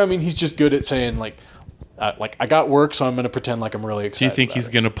 Either that, or I mean, he's just good at saying like I got work, so I'm going to pretend like I'm really excited. Do you think he's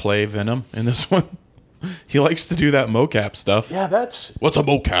going to play Venom in this one? He likes to do that mocap stuff. Yeah, that's. What's a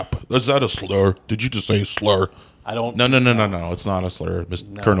mocap? Is that a slur? Did you just say slur? I don't. No. It's not a slur,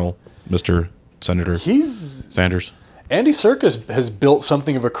 Colonel, Mr. Senator Sanders. Andy Serkis has built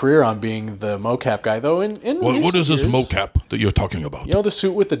something of a career on being the mocap guy, though. What is this years, mocap that you're talking about? You know the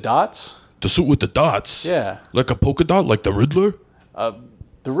suit with the dots? The suit with the dots? Yeah. Like a polka dot, like the Riddler?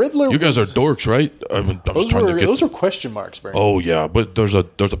 The Riddler. You guys are dorks, right? I was trying to get. Those were question marks, Bernie. Oh yeah, but there's a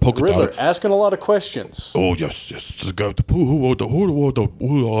polka Riddler dot. asking a lot of questions. Oh yes. The guy, the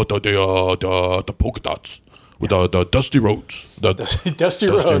polka dots with the Dusty Rhodes. Dusty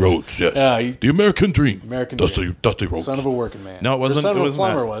Rhodes. Yes. Yeah, the American Dream. Dusty Rhodes. Son of a working man. No, it wasn't. The son it of a wasn't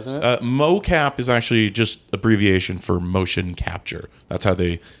plumber, that. wasn't it? Mocap is actually just abbreviation for motion capture. That's how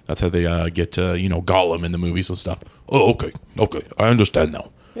they get Gollum in the movies and stuff. Oh, okay. I understand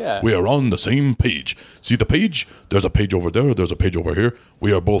now. Yeah. We are on the same page. See the page? There's a page over there. There's a page over here.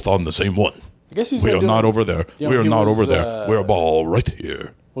 We are both on the same one. I guess he's We been are doing- not over there. Yeah, we are he not was, over there. We're all right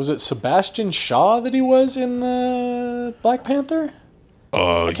here. Was it Sebastian Shaw that he was in the Black Panther? He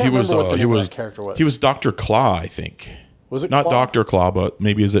was. remember what the He name of was. that character was. He was Dr. Claw, I think. Was it Not Claw? Dr. Claw, but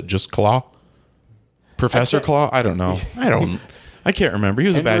maybe is it just Claw? Professor Claw? I don't know. I can't remember. He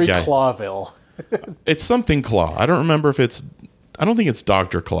was Henry a bad guy. Clawville. It's something Claw. I don't remember if it's. I don't think it's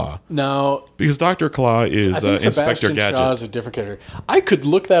Dr. Claw. No, Because Dr. Claw is I think Inspector Sebastian Gadget. Shaw is a different character. I could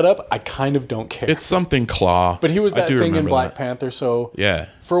look that up. I kind of don't care. It's something Claw. but he was I that do thing in remember Black that. Panther, so Yeah.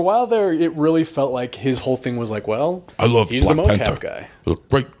 for a while there, it really felt like his whole thing was like, well, I love he's Black the mocap Panther. guy.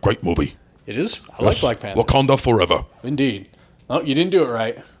 A great movie. It is. I like Yes. Black Panther. Wakanda forever. Indeed. Oh, you didn't do it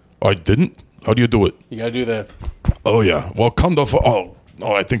right. I didn't. How do you do it? You got to do the. Oh yeah, Wakanda for. Oh,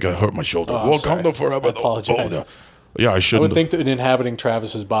 I think I hurt my shoulder. I'm sorry. Wakanda forever. I apologize. Oh, yeah. Yeah, I I shouldn't. would think that inhabiting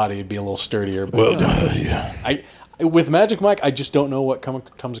Travis's body would be a little sturdier. But Well, you know, yeah. with Magic Mike, I just don't know what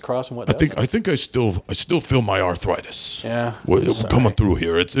comes across and what doesn't. I think I still feel my arthritis. Yeah, Coming through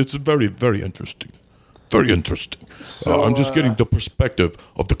here. It's very very interesting. Very interesting. I'm just getting the perspective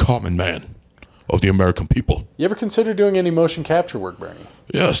of the common man, of the American people. You ever consider doing any motion capture work, Bernie?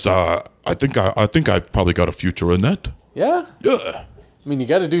 Yes, I think I've probably got a future in that. Yeah. Yeah. I mean, you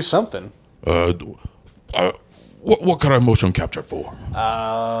got to do something. What can I motion capture for?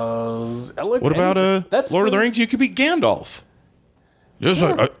 What about That's Lord of the Rings? You could be Gandalf. Yes,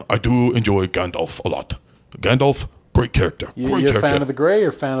 I do enjoy Gandalf a lot. Gandalf, great character. You're Great a character. fan of the gray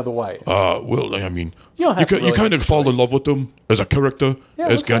or fan of the white? Well, I mean, You don't have to really kind make of a fall in choice. love with him as a character, Yeah,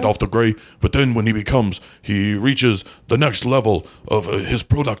 as okay. Gandalf the Grey. But then when he reaches the next level of his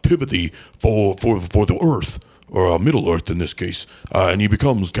productivity for the Earth, or Middle Earth in this case, and he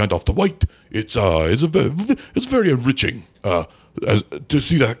becomes Gandalf the White. It's very enriching to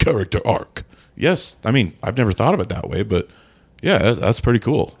see that character arc. Yes. I mean, I've never thought of it that way, but yeah, that's pretty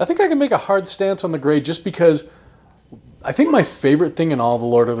cool. I think I can make a hard stance on the gray just because I think my favorite thing in all the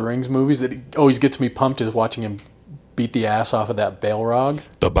Lord of the Rings movies that always gets me pumped is watching him beat the ass off of that Balrog.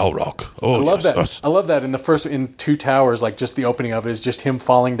 The Balrog. Oh, I love yes, that. I love that in Two Towers, like just the opening of it is just him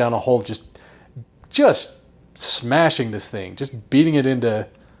falling down a hole, just smashing this thing, just beating it into.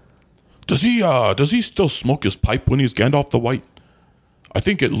 Does he still smoke his pipe when he's Gandalf the White? I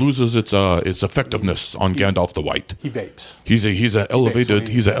think it loses its effectiveness on Gandalf the White. He vapes. He's an elevated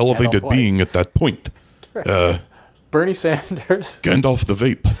he's Gandalf White. being at that point. Bernie Sanders. Gandalf the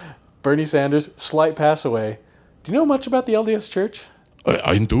Vape. Bernie Sanders, slight pass away. Do you know much about the LDS Church?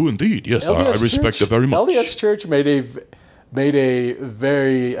 I do indeed. Yes, I LDS respect Church, it very much. LDS Church made a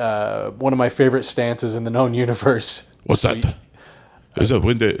very one of my favorite stances in the known universe. What's that? Is that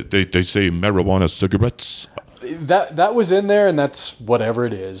when they say marijuana cigarettes? That was in there, and that's whatever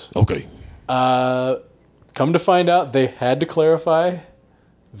it is. Okay. Come to find out, they had to clarify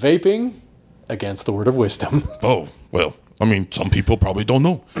vaping against the word of wisdom. Oh, well, I mean, some people probably don't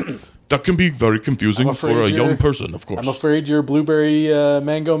know. That can be very confusing I'm afraid for a young you're- person, of course. I'm afraid your blueberry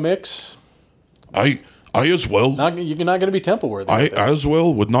mango mix, I as well. you're not going to be temple worthy. I as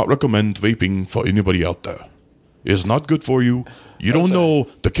well would not recommend vaping for anybody out there. It's not good for you. You don't know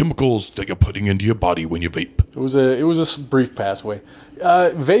the chemicals that you're putting into your body when you vape. It was a brief pass away.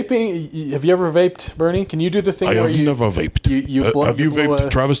 Vaping. Have you ever vaped, Bernie? Can you do the thing I where have never vaped. Have you vaped,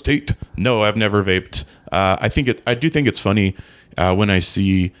 Travis Tate? No, I've never vaped. I do think it's funny when I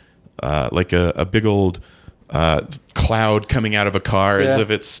see like a big old cloud coming out of a car as Yeah. if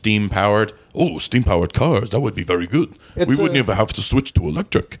it's steam powered. Oh, steam-powered cars. That would be very good. We It's wouldn't a- even have to switch to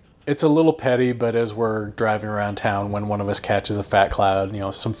electric. It's a little petty, but as we're driving around town, when one of us catches a fat cloud,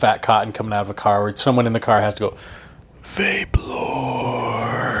 some fat cotton coming out of a car, where someone in the car has to go, "Vape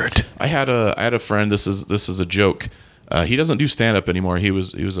Lord." I had a friend. This is a joke. He doesn't do stand up anymore. He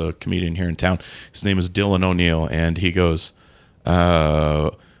was a comedian here in town. His name is Dylan O'Neill, and he goes,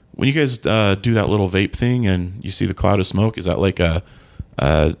 when you guys do that little vape thing and you see the cloud of smoke, is that like a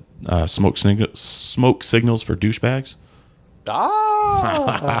smoke signals for douchebags?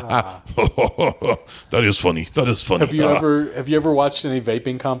 Ah! That is funny. That is funny. Have you ever watched any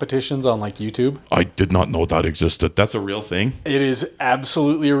vaping competitions on like YouTube? I did not know that existed. That's a real thing. It is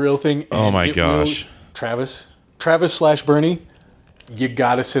absolutely a real thing. Oh and my it gosh. Travis/Bernie, you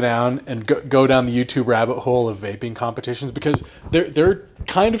got to sit down and go down the YouTube rabbit hole of vaping competitions, because there are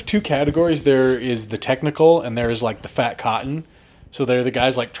kind of two categories. There is the technical, and there is like the fat cotton. So they're the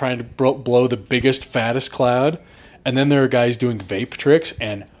guys like trying to blow the biggest, fattest cloud, and then there are guys doing vape tricks,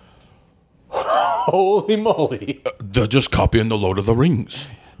 and holy moly! They're just copying the Lord of the Rings.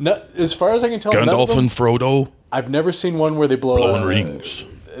 No, as far as I can tell, none of Gandalf them- and Frodo I've never seen one where they blow blowing rings.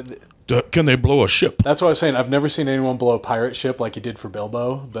 Can they blow a ship? That's what I was saying. I've never seen anyone blow a pirate ship like he did for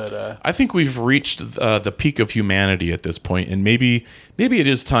Bilbo, but I think we've reached the peak of humanity at this point, and maybe it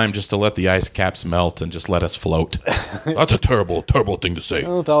is time just to let the ice caps melt and just let us float. That's a terrible, terrible thing to say.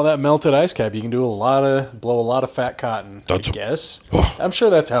 well, with all that melted ice cap, you can blow a lot of fat cotton. I guess. I'm sure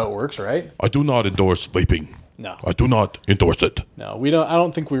that's how it works, right? I do not endorse vaping. No. I do not endorse it. No, we don't. I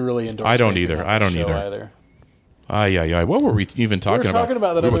don't think we really endorse. I don't anything either. on I this don't show either. Yeah. What were we even talking about? That We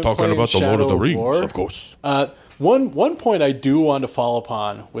I've were been talking playing about the Lord of the Shadow Rings, War. of course. One point I do want to follow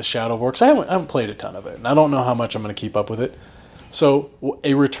upon with Shadow of War, because I haven't played a ton of it, and I don't know how much I'm going to keep up with it. So,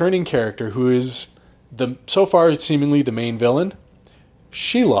 a returning character who is so far seemingly the main villain,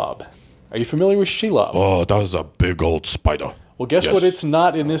 Shelob. Are you familiar with Shelob? Oh, that is a big old spider. Well, guess Yes. what? It's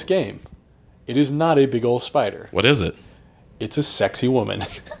not in this game. It is not a big old spider. What is it? It's a sexy woman.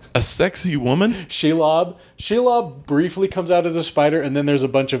 A sexy woman? Shelob. Shelob briefly comes out as a spider, and then there's a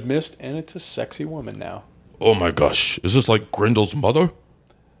bunch of mist, and it's a sexy woman now. Oh my gosh. Is this like Grendel's mother?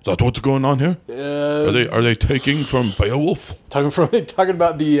 Is that what's going on here? Are they taking from Beowulf? Talking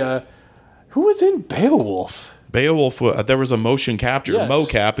about the who was in Beowulf? Beowulf, there was a motion capture, Yes.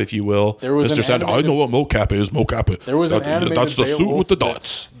 mocap, if you will. There was Mr. an Sanders, I animated, know what mocap is. Mocap. there was an animated That's the suit Beowulf with the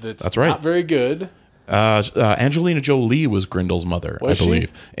dots. That's right. Not very good. Angelina Jolie was Grindel's mother, Was I she?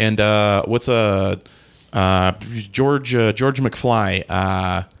 believe. And George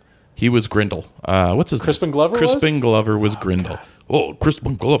McFly? He was Grindel. What's his name? Crispin Glover was? Crispin Glover was Grindel. Oh,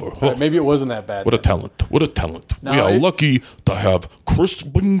 Crispin Glover. Oh, Maybe it wasn't that bad. what a then. talent. What a talent. No, we are it- lucky to have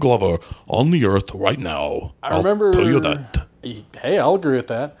Crispin Glover on the earth right now. I remember. I'll tell you that. Hey, I'll agree with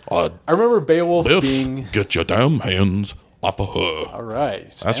that. Uh, I remember Beowulf Biff, being. get your damn hands off of her. All right.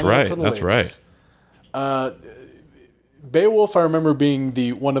 That's stand up right. for the That's ladies. right. Beowulf, I remember being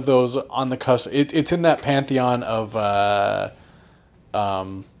the one of those on the cusp. It's in that pantheon of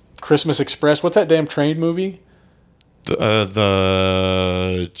Christmas Express. What's that damn train movie?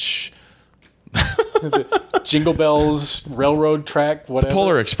 Jingle Bells, Railroad Track, whatever.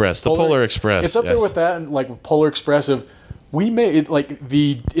 Polar Express. The Polar Express. It's up there yes. with that, and like Polar Express. We made it like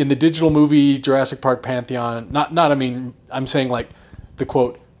in the digital movie Jurassic Park pantheon. I mean, I'm saying like the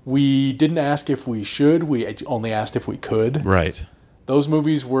quote. We didn't ask if we should. We only asked if we could. Right. Those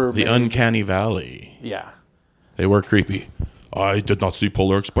movies were The Uncanny Valley. yeah. They were creepy. I did not see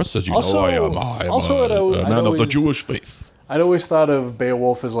Polar Express, as you Also- know. I am also a I'd man of the always- Jewish faith. I'd always thought of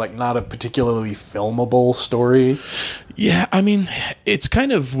Beowulf as like not a particularly filmable story. Yeah, I mean, it's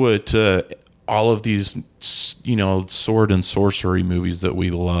kind of what all of these, sword and sorcery movies that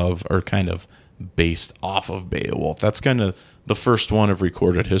we love are kind of based off of Beowulf. That's kind of the first one of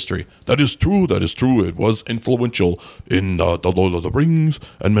recorded history. That is true. That is true. It was influential in The Lord of the Rings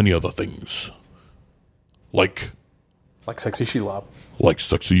and many other things. Like Sexy Shelob.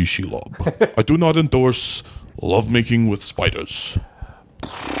 Sexy Shelob. I do not endorse lovemaking with spiders.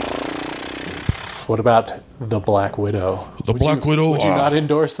 What about the Black Widow? Black Widow? Would you not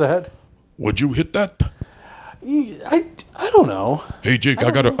endorse that? Would you hit that? I don't know. Hey Jake,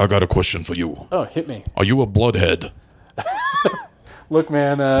 I got a question for you. Oh, hit me. Are you a bloodhead? Look,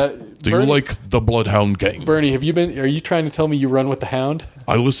 man. Do you like the Bloodhound Gang? Bernie? Are you trying to tell me you run with the Hound?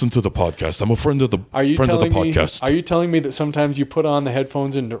 I listen to the podcast. I'm a friend of the Are you friend of the telling me? podcast. Are you telling me that sometimes you put on the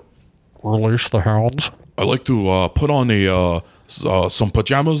headphones and release the hounds? I like to put on some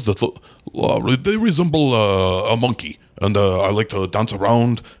pajamas that they resemble a monkey, and I like to dance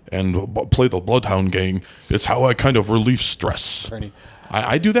around and play the Bloodhound Gang. It's how I kind of relieve stress. Bernie.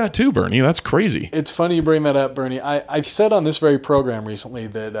 I do that too, Bernie. That's crazy. It's funny you bring that up, Bernie. I said on this very program recently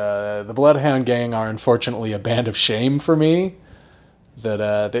that the Bloodhound Gang are unfortunately a band of shame for me. That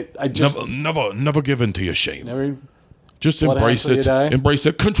I just Never give in to your shame. never. Just Bloodhound embrace till you it. die? Embrace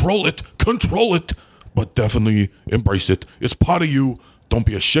it. Control it. But definitely embrace it. It's part of you. Don't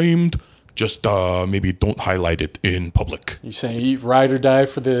be ashamed. Just maybe don't highlight it in public. You saying you ride or die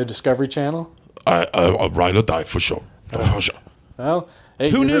for the Discovery Channel? I'll ride or die for sure. For sure. Well, hey,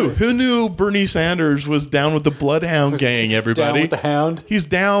 Who you knew? heard it. Who knew Bernie Sanders was down with the Bloodhound Gang, everybody? Down with the Hound. He's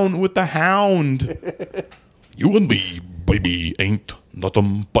down with the Hound. You and me, baby, ain't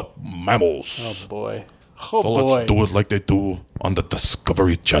nothing but mammals. Oh boy. Oh So boy. let's do it like they do on the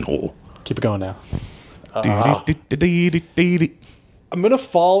Discovery Channel. Keep it going now. Dee-dee-dee-dee-dee-dee. I'm gonna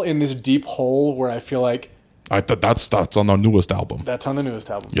fall in this deep hole where I feel like That's on our newest album. that's on the newest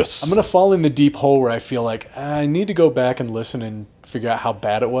album. Yes. I'm gonna fall in the deep hole where I feel like I need to go back and listen and figure out how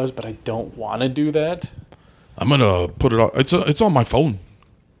bad it was, but I don't want to do that. I'm gonna put it on. It's on my phone.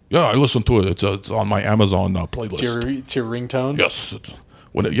 Yeah, I listen to it. It's on my Amazon playlist. To your ringtone. Yes.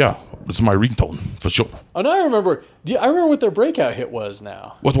 Yeah, it's my ringtone for sure. Oh, no, I remember. I remember what their breakout hit was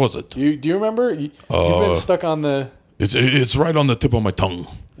now. What was it? Do you remember? You've been stuck on the... It's right on the tip of my tongue.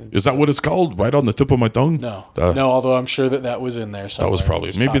 Is that what it's called? Right on the tip of my tongue? No. No, although I'm sure that was in there somewhere. That was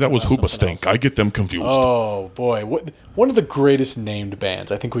probably. Maybe that was Hoobastank. I get them confused. Oh, boy. One of the greatest named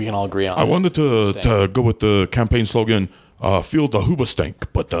bands. I think we can all agree on. I wanted to go with the campaign slogan, feel the Hoobastank,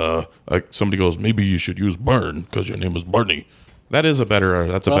 but somebody goes, maybe you should use Burn because your name is Bernie. That's a better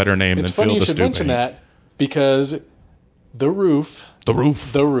name than it's funny Feel you the should Stupid. mention that because the roof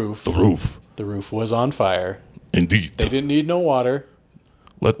was on fire. Indeed. They didn't need no water.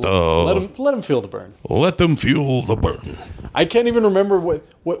 Let them feel the burn. Let them feel the burn. I can't even remember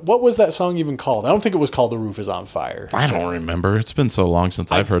what was that song even called. I don't think it was called "The Roof Is on Fire." I don't remember. It's been so long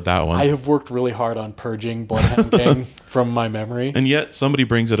since I've heard that one. I have worked really hard on purging Bloodhound Gang from my memory, and yet somebody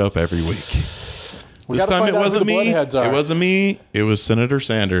brings it up every week. This time it wasn't me. It wasn't me. It was Senator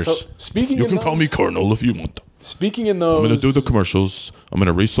Sanders. So speaking, you can call me Colonel if you want. Speaking in those, I'm going to do the commercials. I'm going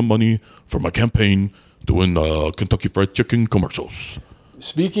to raise some money for my campaign doing Kentucky Fried Chicken commercials.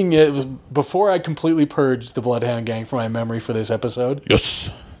 Speaking, it was before I completely purged the Bloodhound Gang from my memory for this episode. Yes.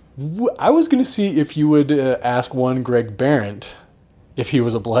 I was going to see if you would ask one Greg Barrett if he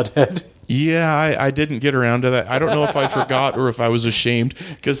was a bloodhead. Yeah, I didn't get around to that. I don't know if I forgot or if I was ashamed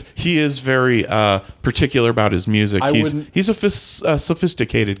because he is very particular about his music. He's a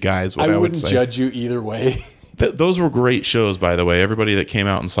sophisticated guy is what I would say. I wouldn't judge you either way. Those were great shows, by the way. Everybody that came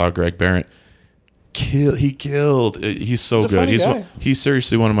out and saw Greg Barrett, he killed. He's so good. He's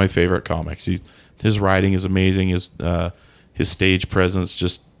seriously one of my favorite comics. His writing is amazing. His stage presence,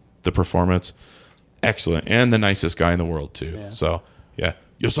 just the performance, excellent, and the nicest guy in the world too. Yeah. So yeah.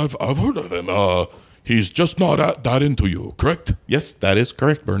 Yes, I've heard of him. He's just not that into you, correct? Yes, that is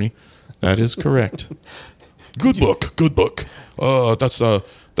correct, Bernie. That is correct. Good book. That's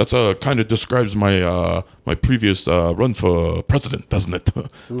kind of describes my my previous run for president, doesn't it?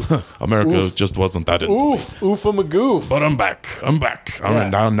 America just wasn't that into me. Oofa magoof. But I'm back.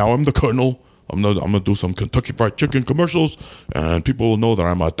 Now I'm the colonel. I'm gonna do some Kentucky Fried Chicken commercials, and people will know that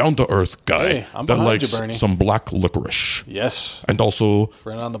I'm a down to earth guy that likes some black licorice. Yes, and also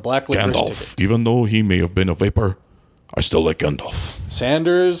run on the black licorice Gandalf. ticket. Even though he may have been a vapor, I still like Gandalf.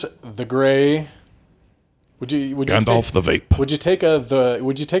 Sanders the Gray. Would you Gandalf the vape? Would you take a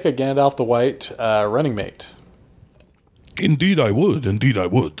Gandalf the White running mate? Indeed, I would.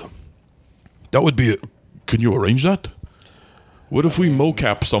 That would be. Can you arrange that? What if we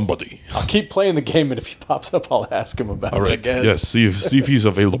mocap somebody? I'll keep playing the game, and if he pops up, I'll ask him about it, I guess. Yes, see if he's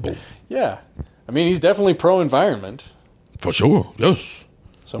available. Yeah. I mean, he's definitely pro-environment. For sure, yes.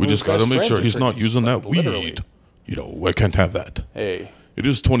 We just got to make sure he's not using that weed. You know, I can't have that. Hey. It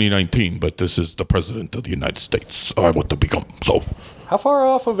is 2019, but this is the President of the United States I want to become, so. How far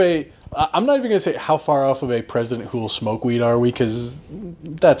off of I'm not even going to say how far off of a president who will smoke weed are we, because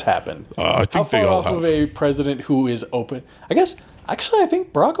that's happened. I think they all have. How far off of a president who is open? I guess, actually, I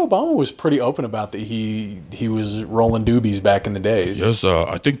think Barack Obama was pretty open about that he was rolling doobies back in the days. Yes,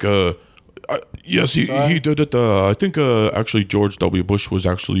 I think, yes, he did it. I think, actually, George W. Bush was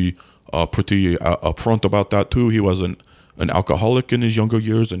actually pretty upfront about that, too. He was an alcoholic in his younger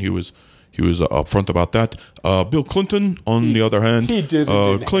years, and he was upfront about that. Bill Clinton, on the other hand,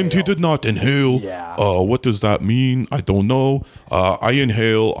 claimed he did not inhale. Yeah. What does that mean? I don't know. I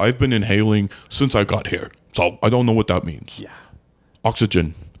inhale. I've been inhaling since I got here, so I don't know what that means. Yeah.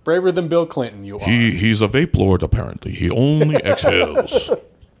 Oxygen. Braver than Bill Clinton, you are. He's a vape lord, apparently. He only exhales.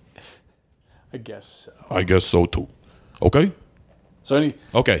 I guess so. I guess so, too. Okay? So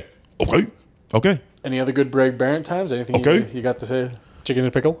Okay. Any other good Greg Barrett times? Anything you got to say? Chicken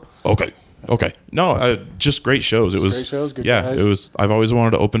and pickle? Okay. No, just great shows. It was great shows, good yeah. guys. It was. I've always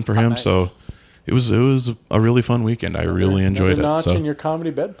wanted to open for him, nice. So it was a really fun weekend. I really enjoyed it. Notch in your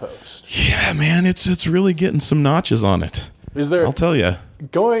comedy bedpost. Yeah, man, it's really getting some notches on it. I'll tell you.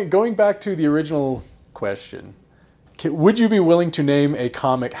 Going back to the original question, would you be willing to name a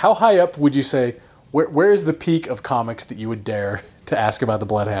comic? How high up would you say? Where is the peak of comics that you would dare to ask about the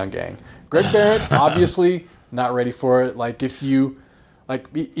Bloodhound Gang? Greg Barrett, obviously not ready for it. Like if you. Like,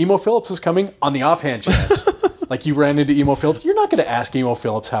 Emo Phillips is coming on the offhand chance. Like, you ran into Emo Phillips. You're not going to ask Emo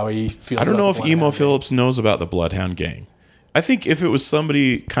Phillips how he feels. I don't know if Emo Phillips knows about the Bloodhound Gang. I think if it was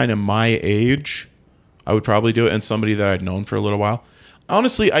somebody kind of my age, I would probably do it, and somebody that I'd known for a little while.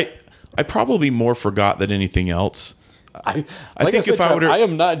 Honestly, I probably more forgot than anything else. I think if I would, I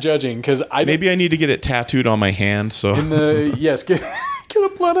am not judging because maybe I need to get it tattooed on my hand. So yes, get a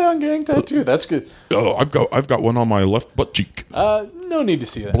Bloodhound Gang tattoo. That's good. Oh, I've got one on my left butt cheek. No need to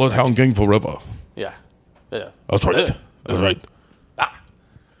see that. Bloodhound Gang forever. Yeah. That's right. That's right.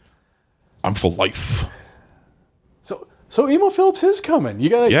 I'm for life. So Emo Phillips is coming. You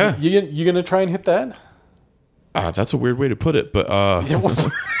gotta, Yeah. You gonna try and hit that? That's a weird way to put it, but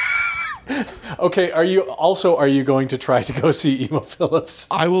Okay. Are you going to try to go see Emo Phillips?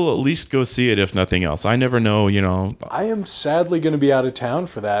 I will at least go see it if nothing else. I never know, I am sadly going to be out of town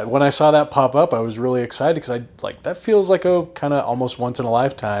for that. When I saw that pop up, I was really excited because that feels like a kind of almost once in a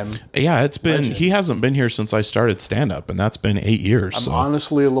lifetime. Yeah, it's been Legend. he hasn't been here since I started stand up, and that's been 8 years. I'm so.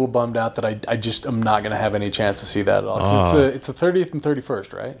 honestly a little bummed out that I just am not going to have any chance to see that at all. 'Cause it's the 30th and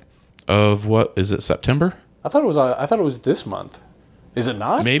 31st, right? Of what is it? September? I thought it was this month. Is it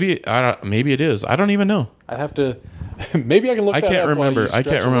not? Maybe maybe it is. I don't even know. I'd have to. Maybe I can look. I that can't up while remember. you I stretch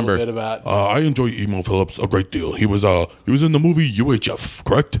can't a little remember. bit about. I enjoy Emo Phillips a great deal. He was in the movie UHF,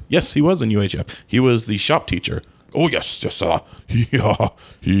 correct? Yes, he was in UHF. He was the shop teacher. Oh yes.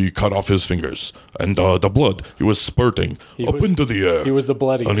 He cut off his fingers, and the blood he was spurting up was- into the air. he was the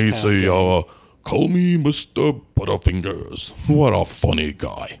bloodiest and he'd town say, king. "Call me Mr. Butterfingers." What a funny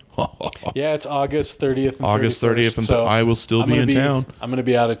guy. Yeah, it's August 30th. And August 31st, 30th, and so I will still I'm be gonna in town. I'm going to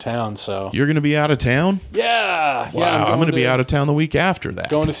be out of town, so You're going to be out of town? yeah. Wow, I'm going to be out of town the week after that.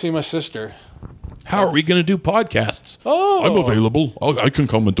 going to see my sister. How are we going to do podcasts? Oh, I'm available. I can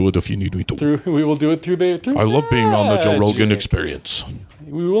come and do it if you need me to. we will do it through I love being on the Joe Rogan magic. experience.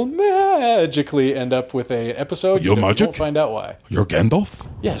 We will magically end up with an episode. Your You magic? won't find out why. You're Gandalf?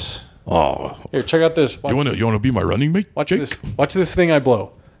 Yes. Oh, Here, check out this. Watch, you wanna be my running mate, watch Jake? this. Watch this thing I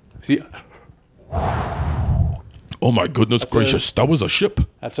blow. See, Oh my goodness gracious, that was a ship.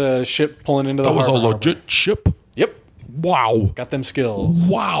 that's a ship pulling into the That was a harbor. legit ship. Yep. Wow. Got them skills.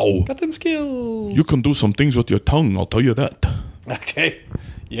 Wow. Got them skills. You can do some things with your tongue, I'll tell you that. Okay.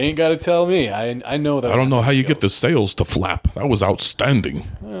 You ain't got to tell me. I know that. I don't know how you get the sails to flap. That was outstanding.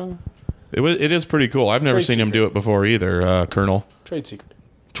 It is pretty cool. I've never Trade seen him do it before either, Colonel. Trade secret.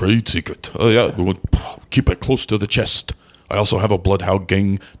 Trade secret. Oh yeah, we would keep it close to the chest. I also have a Bloodhound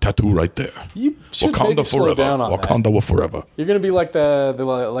Gang tattoo right there. You should Wakanda maybe slow forever. down on that. Wakanda will forever. You're gonna be like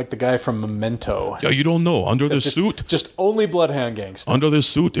the guy from Memento. Yeah, you don't know. Under this suit, Just only Bloodhound Gang stuff. under this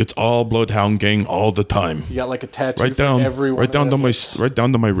suit, it's all Bloodhound Gang all the time. You got like a tattoo Right for down, every one right of down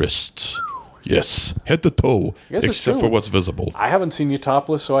to them. my wrists. Yes, head to toe, guess it's except true. for what's visible. I haven't seen you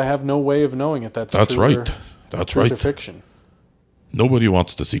topless, so I have no way of knowing if that's That's true right. Or, That's truth or right. fiction. Nobody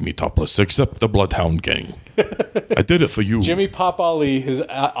wants to see me topless except the Bloodhound Gang. I did it for you. Jimmy Pop Ali has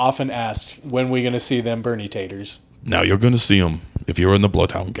often asked when we going to see them Bernie taters. Now you're going to see them if you're in the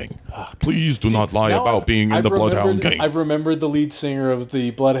Bloodhound Gang. Please do not lie Now about being in I've the Bloodhound remembered- Gang. I've remembered the lead singer of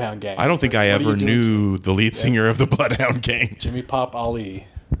the Bloodhound Gang. I don't think I What are ever you doing knew the lead singer of the Bloodhound Gang. Jimmy Pop Ali.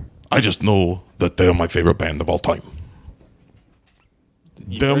 I just know that they're my favorite band of all time.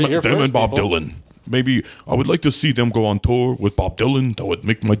 heard Them, it here them first, and Bob people. Dylan. Maybe I would like to see them go on tour with Bob Dylan. That would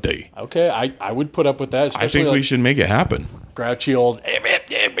make my day. Okay, I would put up with that. I Especially think we like should make it happen. grouchy old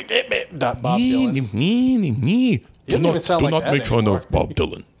Bob Dylan. He doesn't even sound do like not that make fun anymore. of Bob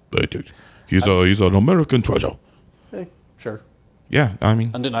Dylan. He's an American treasure. Sure. Yeah, I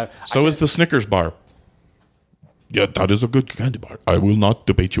mean, Undeniable. so is the Snickers bar. Yeah, that is a good candy bar. I will not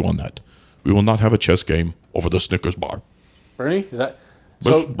debate you on that. We will not have a chess game over the Snickers bar. Bernie, is that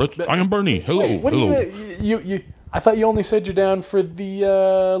But I am Bernie. Hello, Wait, what hello. are you I thought you only said you're down for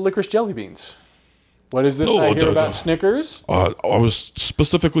the licorice jelly beans. What is this No, I hear the- about Snickers? I was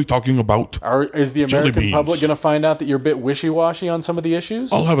specifically talking about. Or is the Jelly American beans. public going to find out that you're a bit wishy-washy on some of the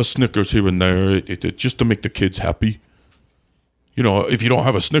issues? I'll have a Snickers here and there, just to make the kids happy. You know, if you don't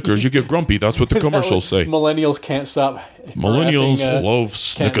have a Snickers, you get grumpy. That's what the Is that commercials what say. Millennials can't stop. Millennials harassing, love Can't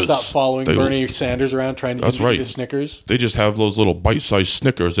Snickers. stop following They- Bernie Sanders around trying to That's get right. the Snickers. They just have those little bite-sized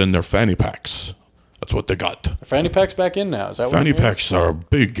Snickers in their fanny packs. That's what they got. Are fanny packs back in now. Is that what Fanny I'm hearing? packs are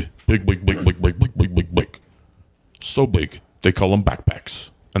big. So big, they call them backpacks,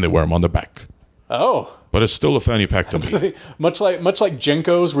 and they wear them on their back. Oh, But it's still a fanny pack to me. much like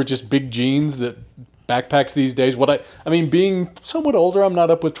Jenkos were just big jeans that backpacks these days. I mean, being somewhat older, I'm not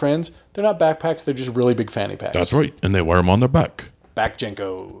up with trends. They're not backpacks. They're just really big fanny packs. That's right, and they wear them on their back. Back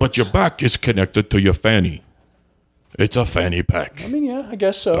Jenkos. But your back is connected to your fanny. It's a fanny pack. I mean, yeah, I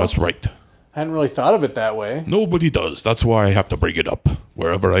guess so. That's right. I hadn't really thought of it that way. Nobody does. That's why I have to bring it up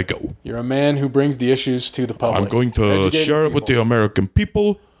wherever I go. You're a man who brings the issues to the public. I'm going to Educated share it with the people. American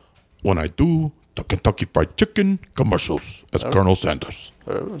people when I do the Kentucky Fried Chicken commercials as Colonel Sanders.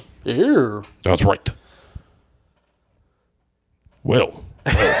 Ew. That's right. Well,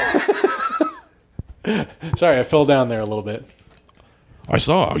 Sorry, I fell down there a little bit. I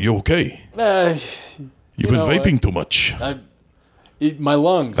saw. Are you okay? You've been know what? vaping too much. My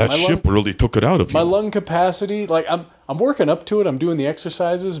lungs. That my ship really took it out of you. my lung capacity. Like I'm working up to it. I'm doing the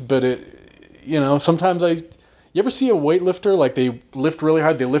exercises, but sometimes you ever see a weightlifter, like they lift really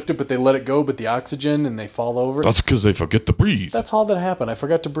hard, they lift it, but they let it go, but the oxygen, and they fall over? That's because they forget to breathe. That's all that happened. I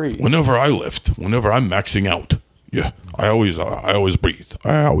forgot to breathe. Whenever I lift, whenever I'm maxing out, yeah, I always breathe.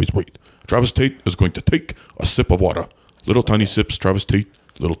 I always breathe. Travis Tate is going to take a sip of water. Little tiny sips, Travis Tate.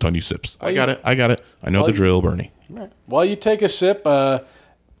 Little tiny sips. I got it. I know the drill, Bernie. Right. While you take a sip,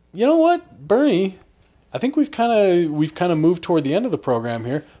 you know what, Bernie? I think we've kind of moved toward the end of the program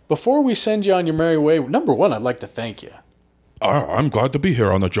here. Before we send you on your merry way, number one, I'd like to thank you. I'm glad to be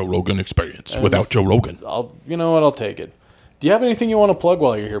here on the Joe Rogan Experience. Without Joe Rogan, You know what? I'll take it. Do you have anything you want to plug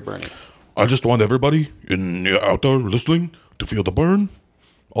while you're here, Bernie? I just want everybody out there listening to feel the burn.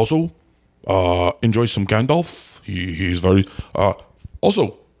 Also, enjoy some Gandalf. He's very.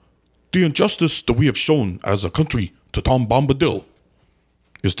 Also, the injustice that we have shown as a country to Tom Bombadil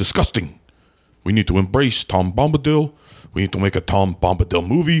is disgusting. We need to embrace Tom Bombadil. We need to make a Tom Bombadil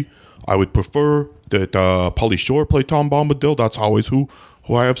movie. I would prefer that Pauly Shore play Tom Bombadil. That's always who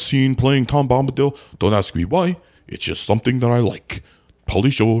I have seen playing Tom Bombadil. Don't ask me why. It's just something that I like.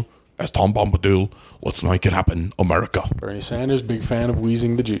 Pauly Shore as Tom Bombadil. Let's make it happen, America. Bernie Sanders, big fan of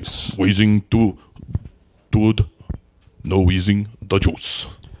Wheezing the Juice. Wheezing dude. No wheezing the juice.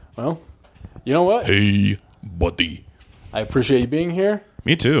 Well, you know what? Hey, buddy. I appreciate you being here.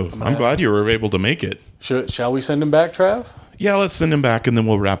 Me too. I'm glad you were able to make it. Shall we send him back, Trav? Yeah, let's send him back and then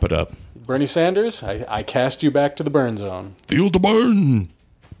we'll wrap it up. Bernie Sanders, I cast you back to the burn zone. Feel the burn.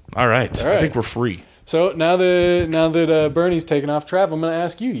 All right. I think we're free. So now that Bernie's taken off, Trav, I'm going to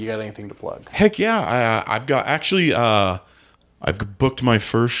ask you. You got anything to plug? Heck yeah. I've got actually. I've booked my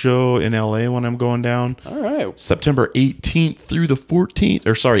first show in LA when I'm going down. All right. September 18th through the 14th,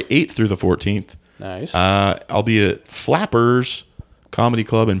 8th through the 14th. Nice. I'll be at Flappers Comedy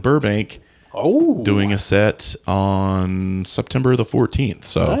Club in Burbank. Oh. Doing a set on September the 14th.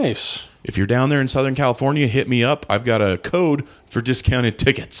 So nice. If you're down there in Southern California, hit me up. I've got a code for discounted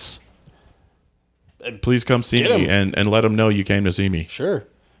tickets. Please come see me and let them know you came to see me. Sure.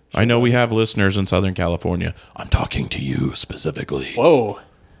 I know we have listeners in Southern California. I'm talking to you specifically. Whoa.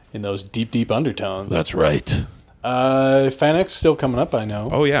 In those deep, deep undertones. That's right. FanX still coming up, I know.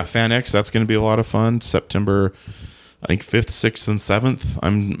 Oh, yeah. FanX. That's going to be a lot of fun. September, I think, 5th, 6th, and 7th.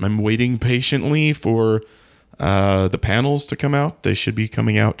 I'm waiting patiently for the panels to come out. They should be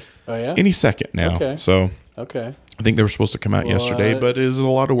coming out any second now. Okay. So okay. I think they were supposed to come out yesterday, but it is a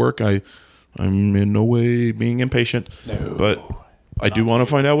lot of work. I'm in no way being impatient. No. But I do want to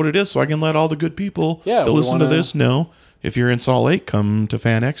find out what it is so I can let all the good people that listen to this know. If you're in Salt Lake, come to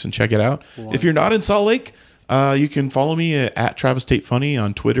FanX and check it out. If you're not in Salt Lake, you can follow me at Travis Tate Funny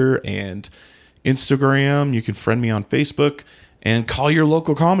on Twitter and Instagram. You can friend me on Facebook and call your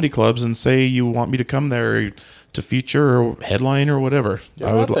local comedy clubs and say you want me to come there to feature or headline or whatever.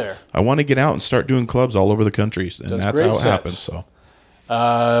 I want to get out and start doing clubs all over the country, and that's how it happens. So,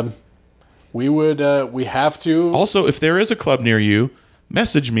 we have to. Also, if there is a club near you,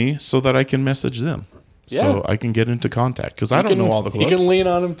 message me so that I can message them. Yeah. So I can get into contact because I don't know all the clubs. You can lean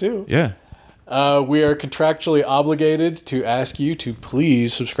on them too. Yeah. We are contractually obligated to ask you to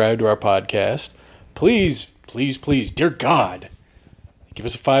please subscribe to our podcast. Please, please, please, dear God, give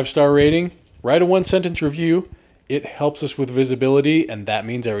us a 5-star rating. Write a 1-sentence review. It helps us with visibility, and that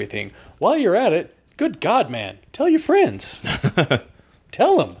means everything. While you're at it, good God, man, tell your friends.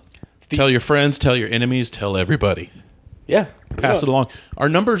 Tell them. Tell your friends, tell your enemies, tell everybody. Yeah. Pass it along. Our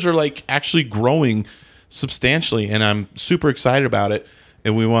numbers are actually growing substantially, and I'm super excited about it.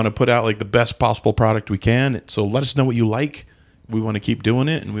 And we want to put out the best possible product we can. So let us know what you like. We want to keep doing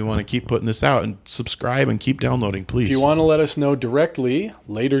it, and we want to keep putting this out. And subscribe and keep downloading, please. If you want to let us know directly,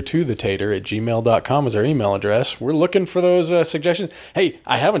 latertothetater@gmail.com is our email address. We're looking for those suggestions. Hey,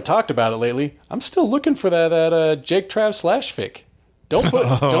 I haven't talked about it lately. I'm still looking for that Jake Trav /fic. Don't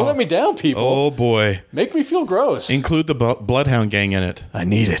let me down, people. Oh, boy. Make me feel gross. Include the Bloodhound Gang in it. I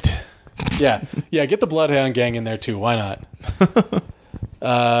need it. Yeah, get the Bloodhound Gang in there, too. Why not?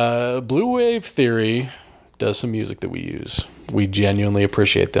 Blue Wave Theory does some music that we use. We genuinely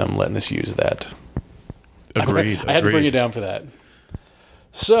appreciate them letting us use that. Agreed. I had to bring you down for that.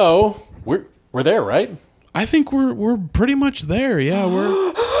 So, we're there, right? I think we're pretty much there. Yeah,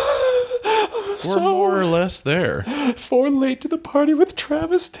 we're more or less there. For Late to the Party with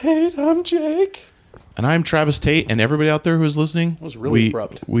Travis Tate, I'm Jake. And I'm Travis Tate, and everybody out there who's listening. That was really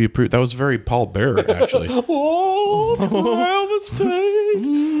abrupt. That was very Paul Bearer, actually. Oh, Travis Tate,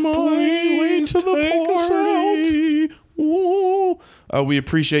 please take us out. We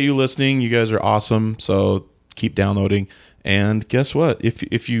appreciate you listening. You guys are awesome, so keep downloading. And guess what?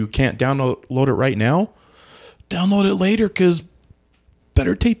 If you can't download it right now, download it later, because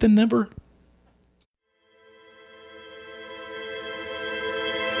better Tate than never.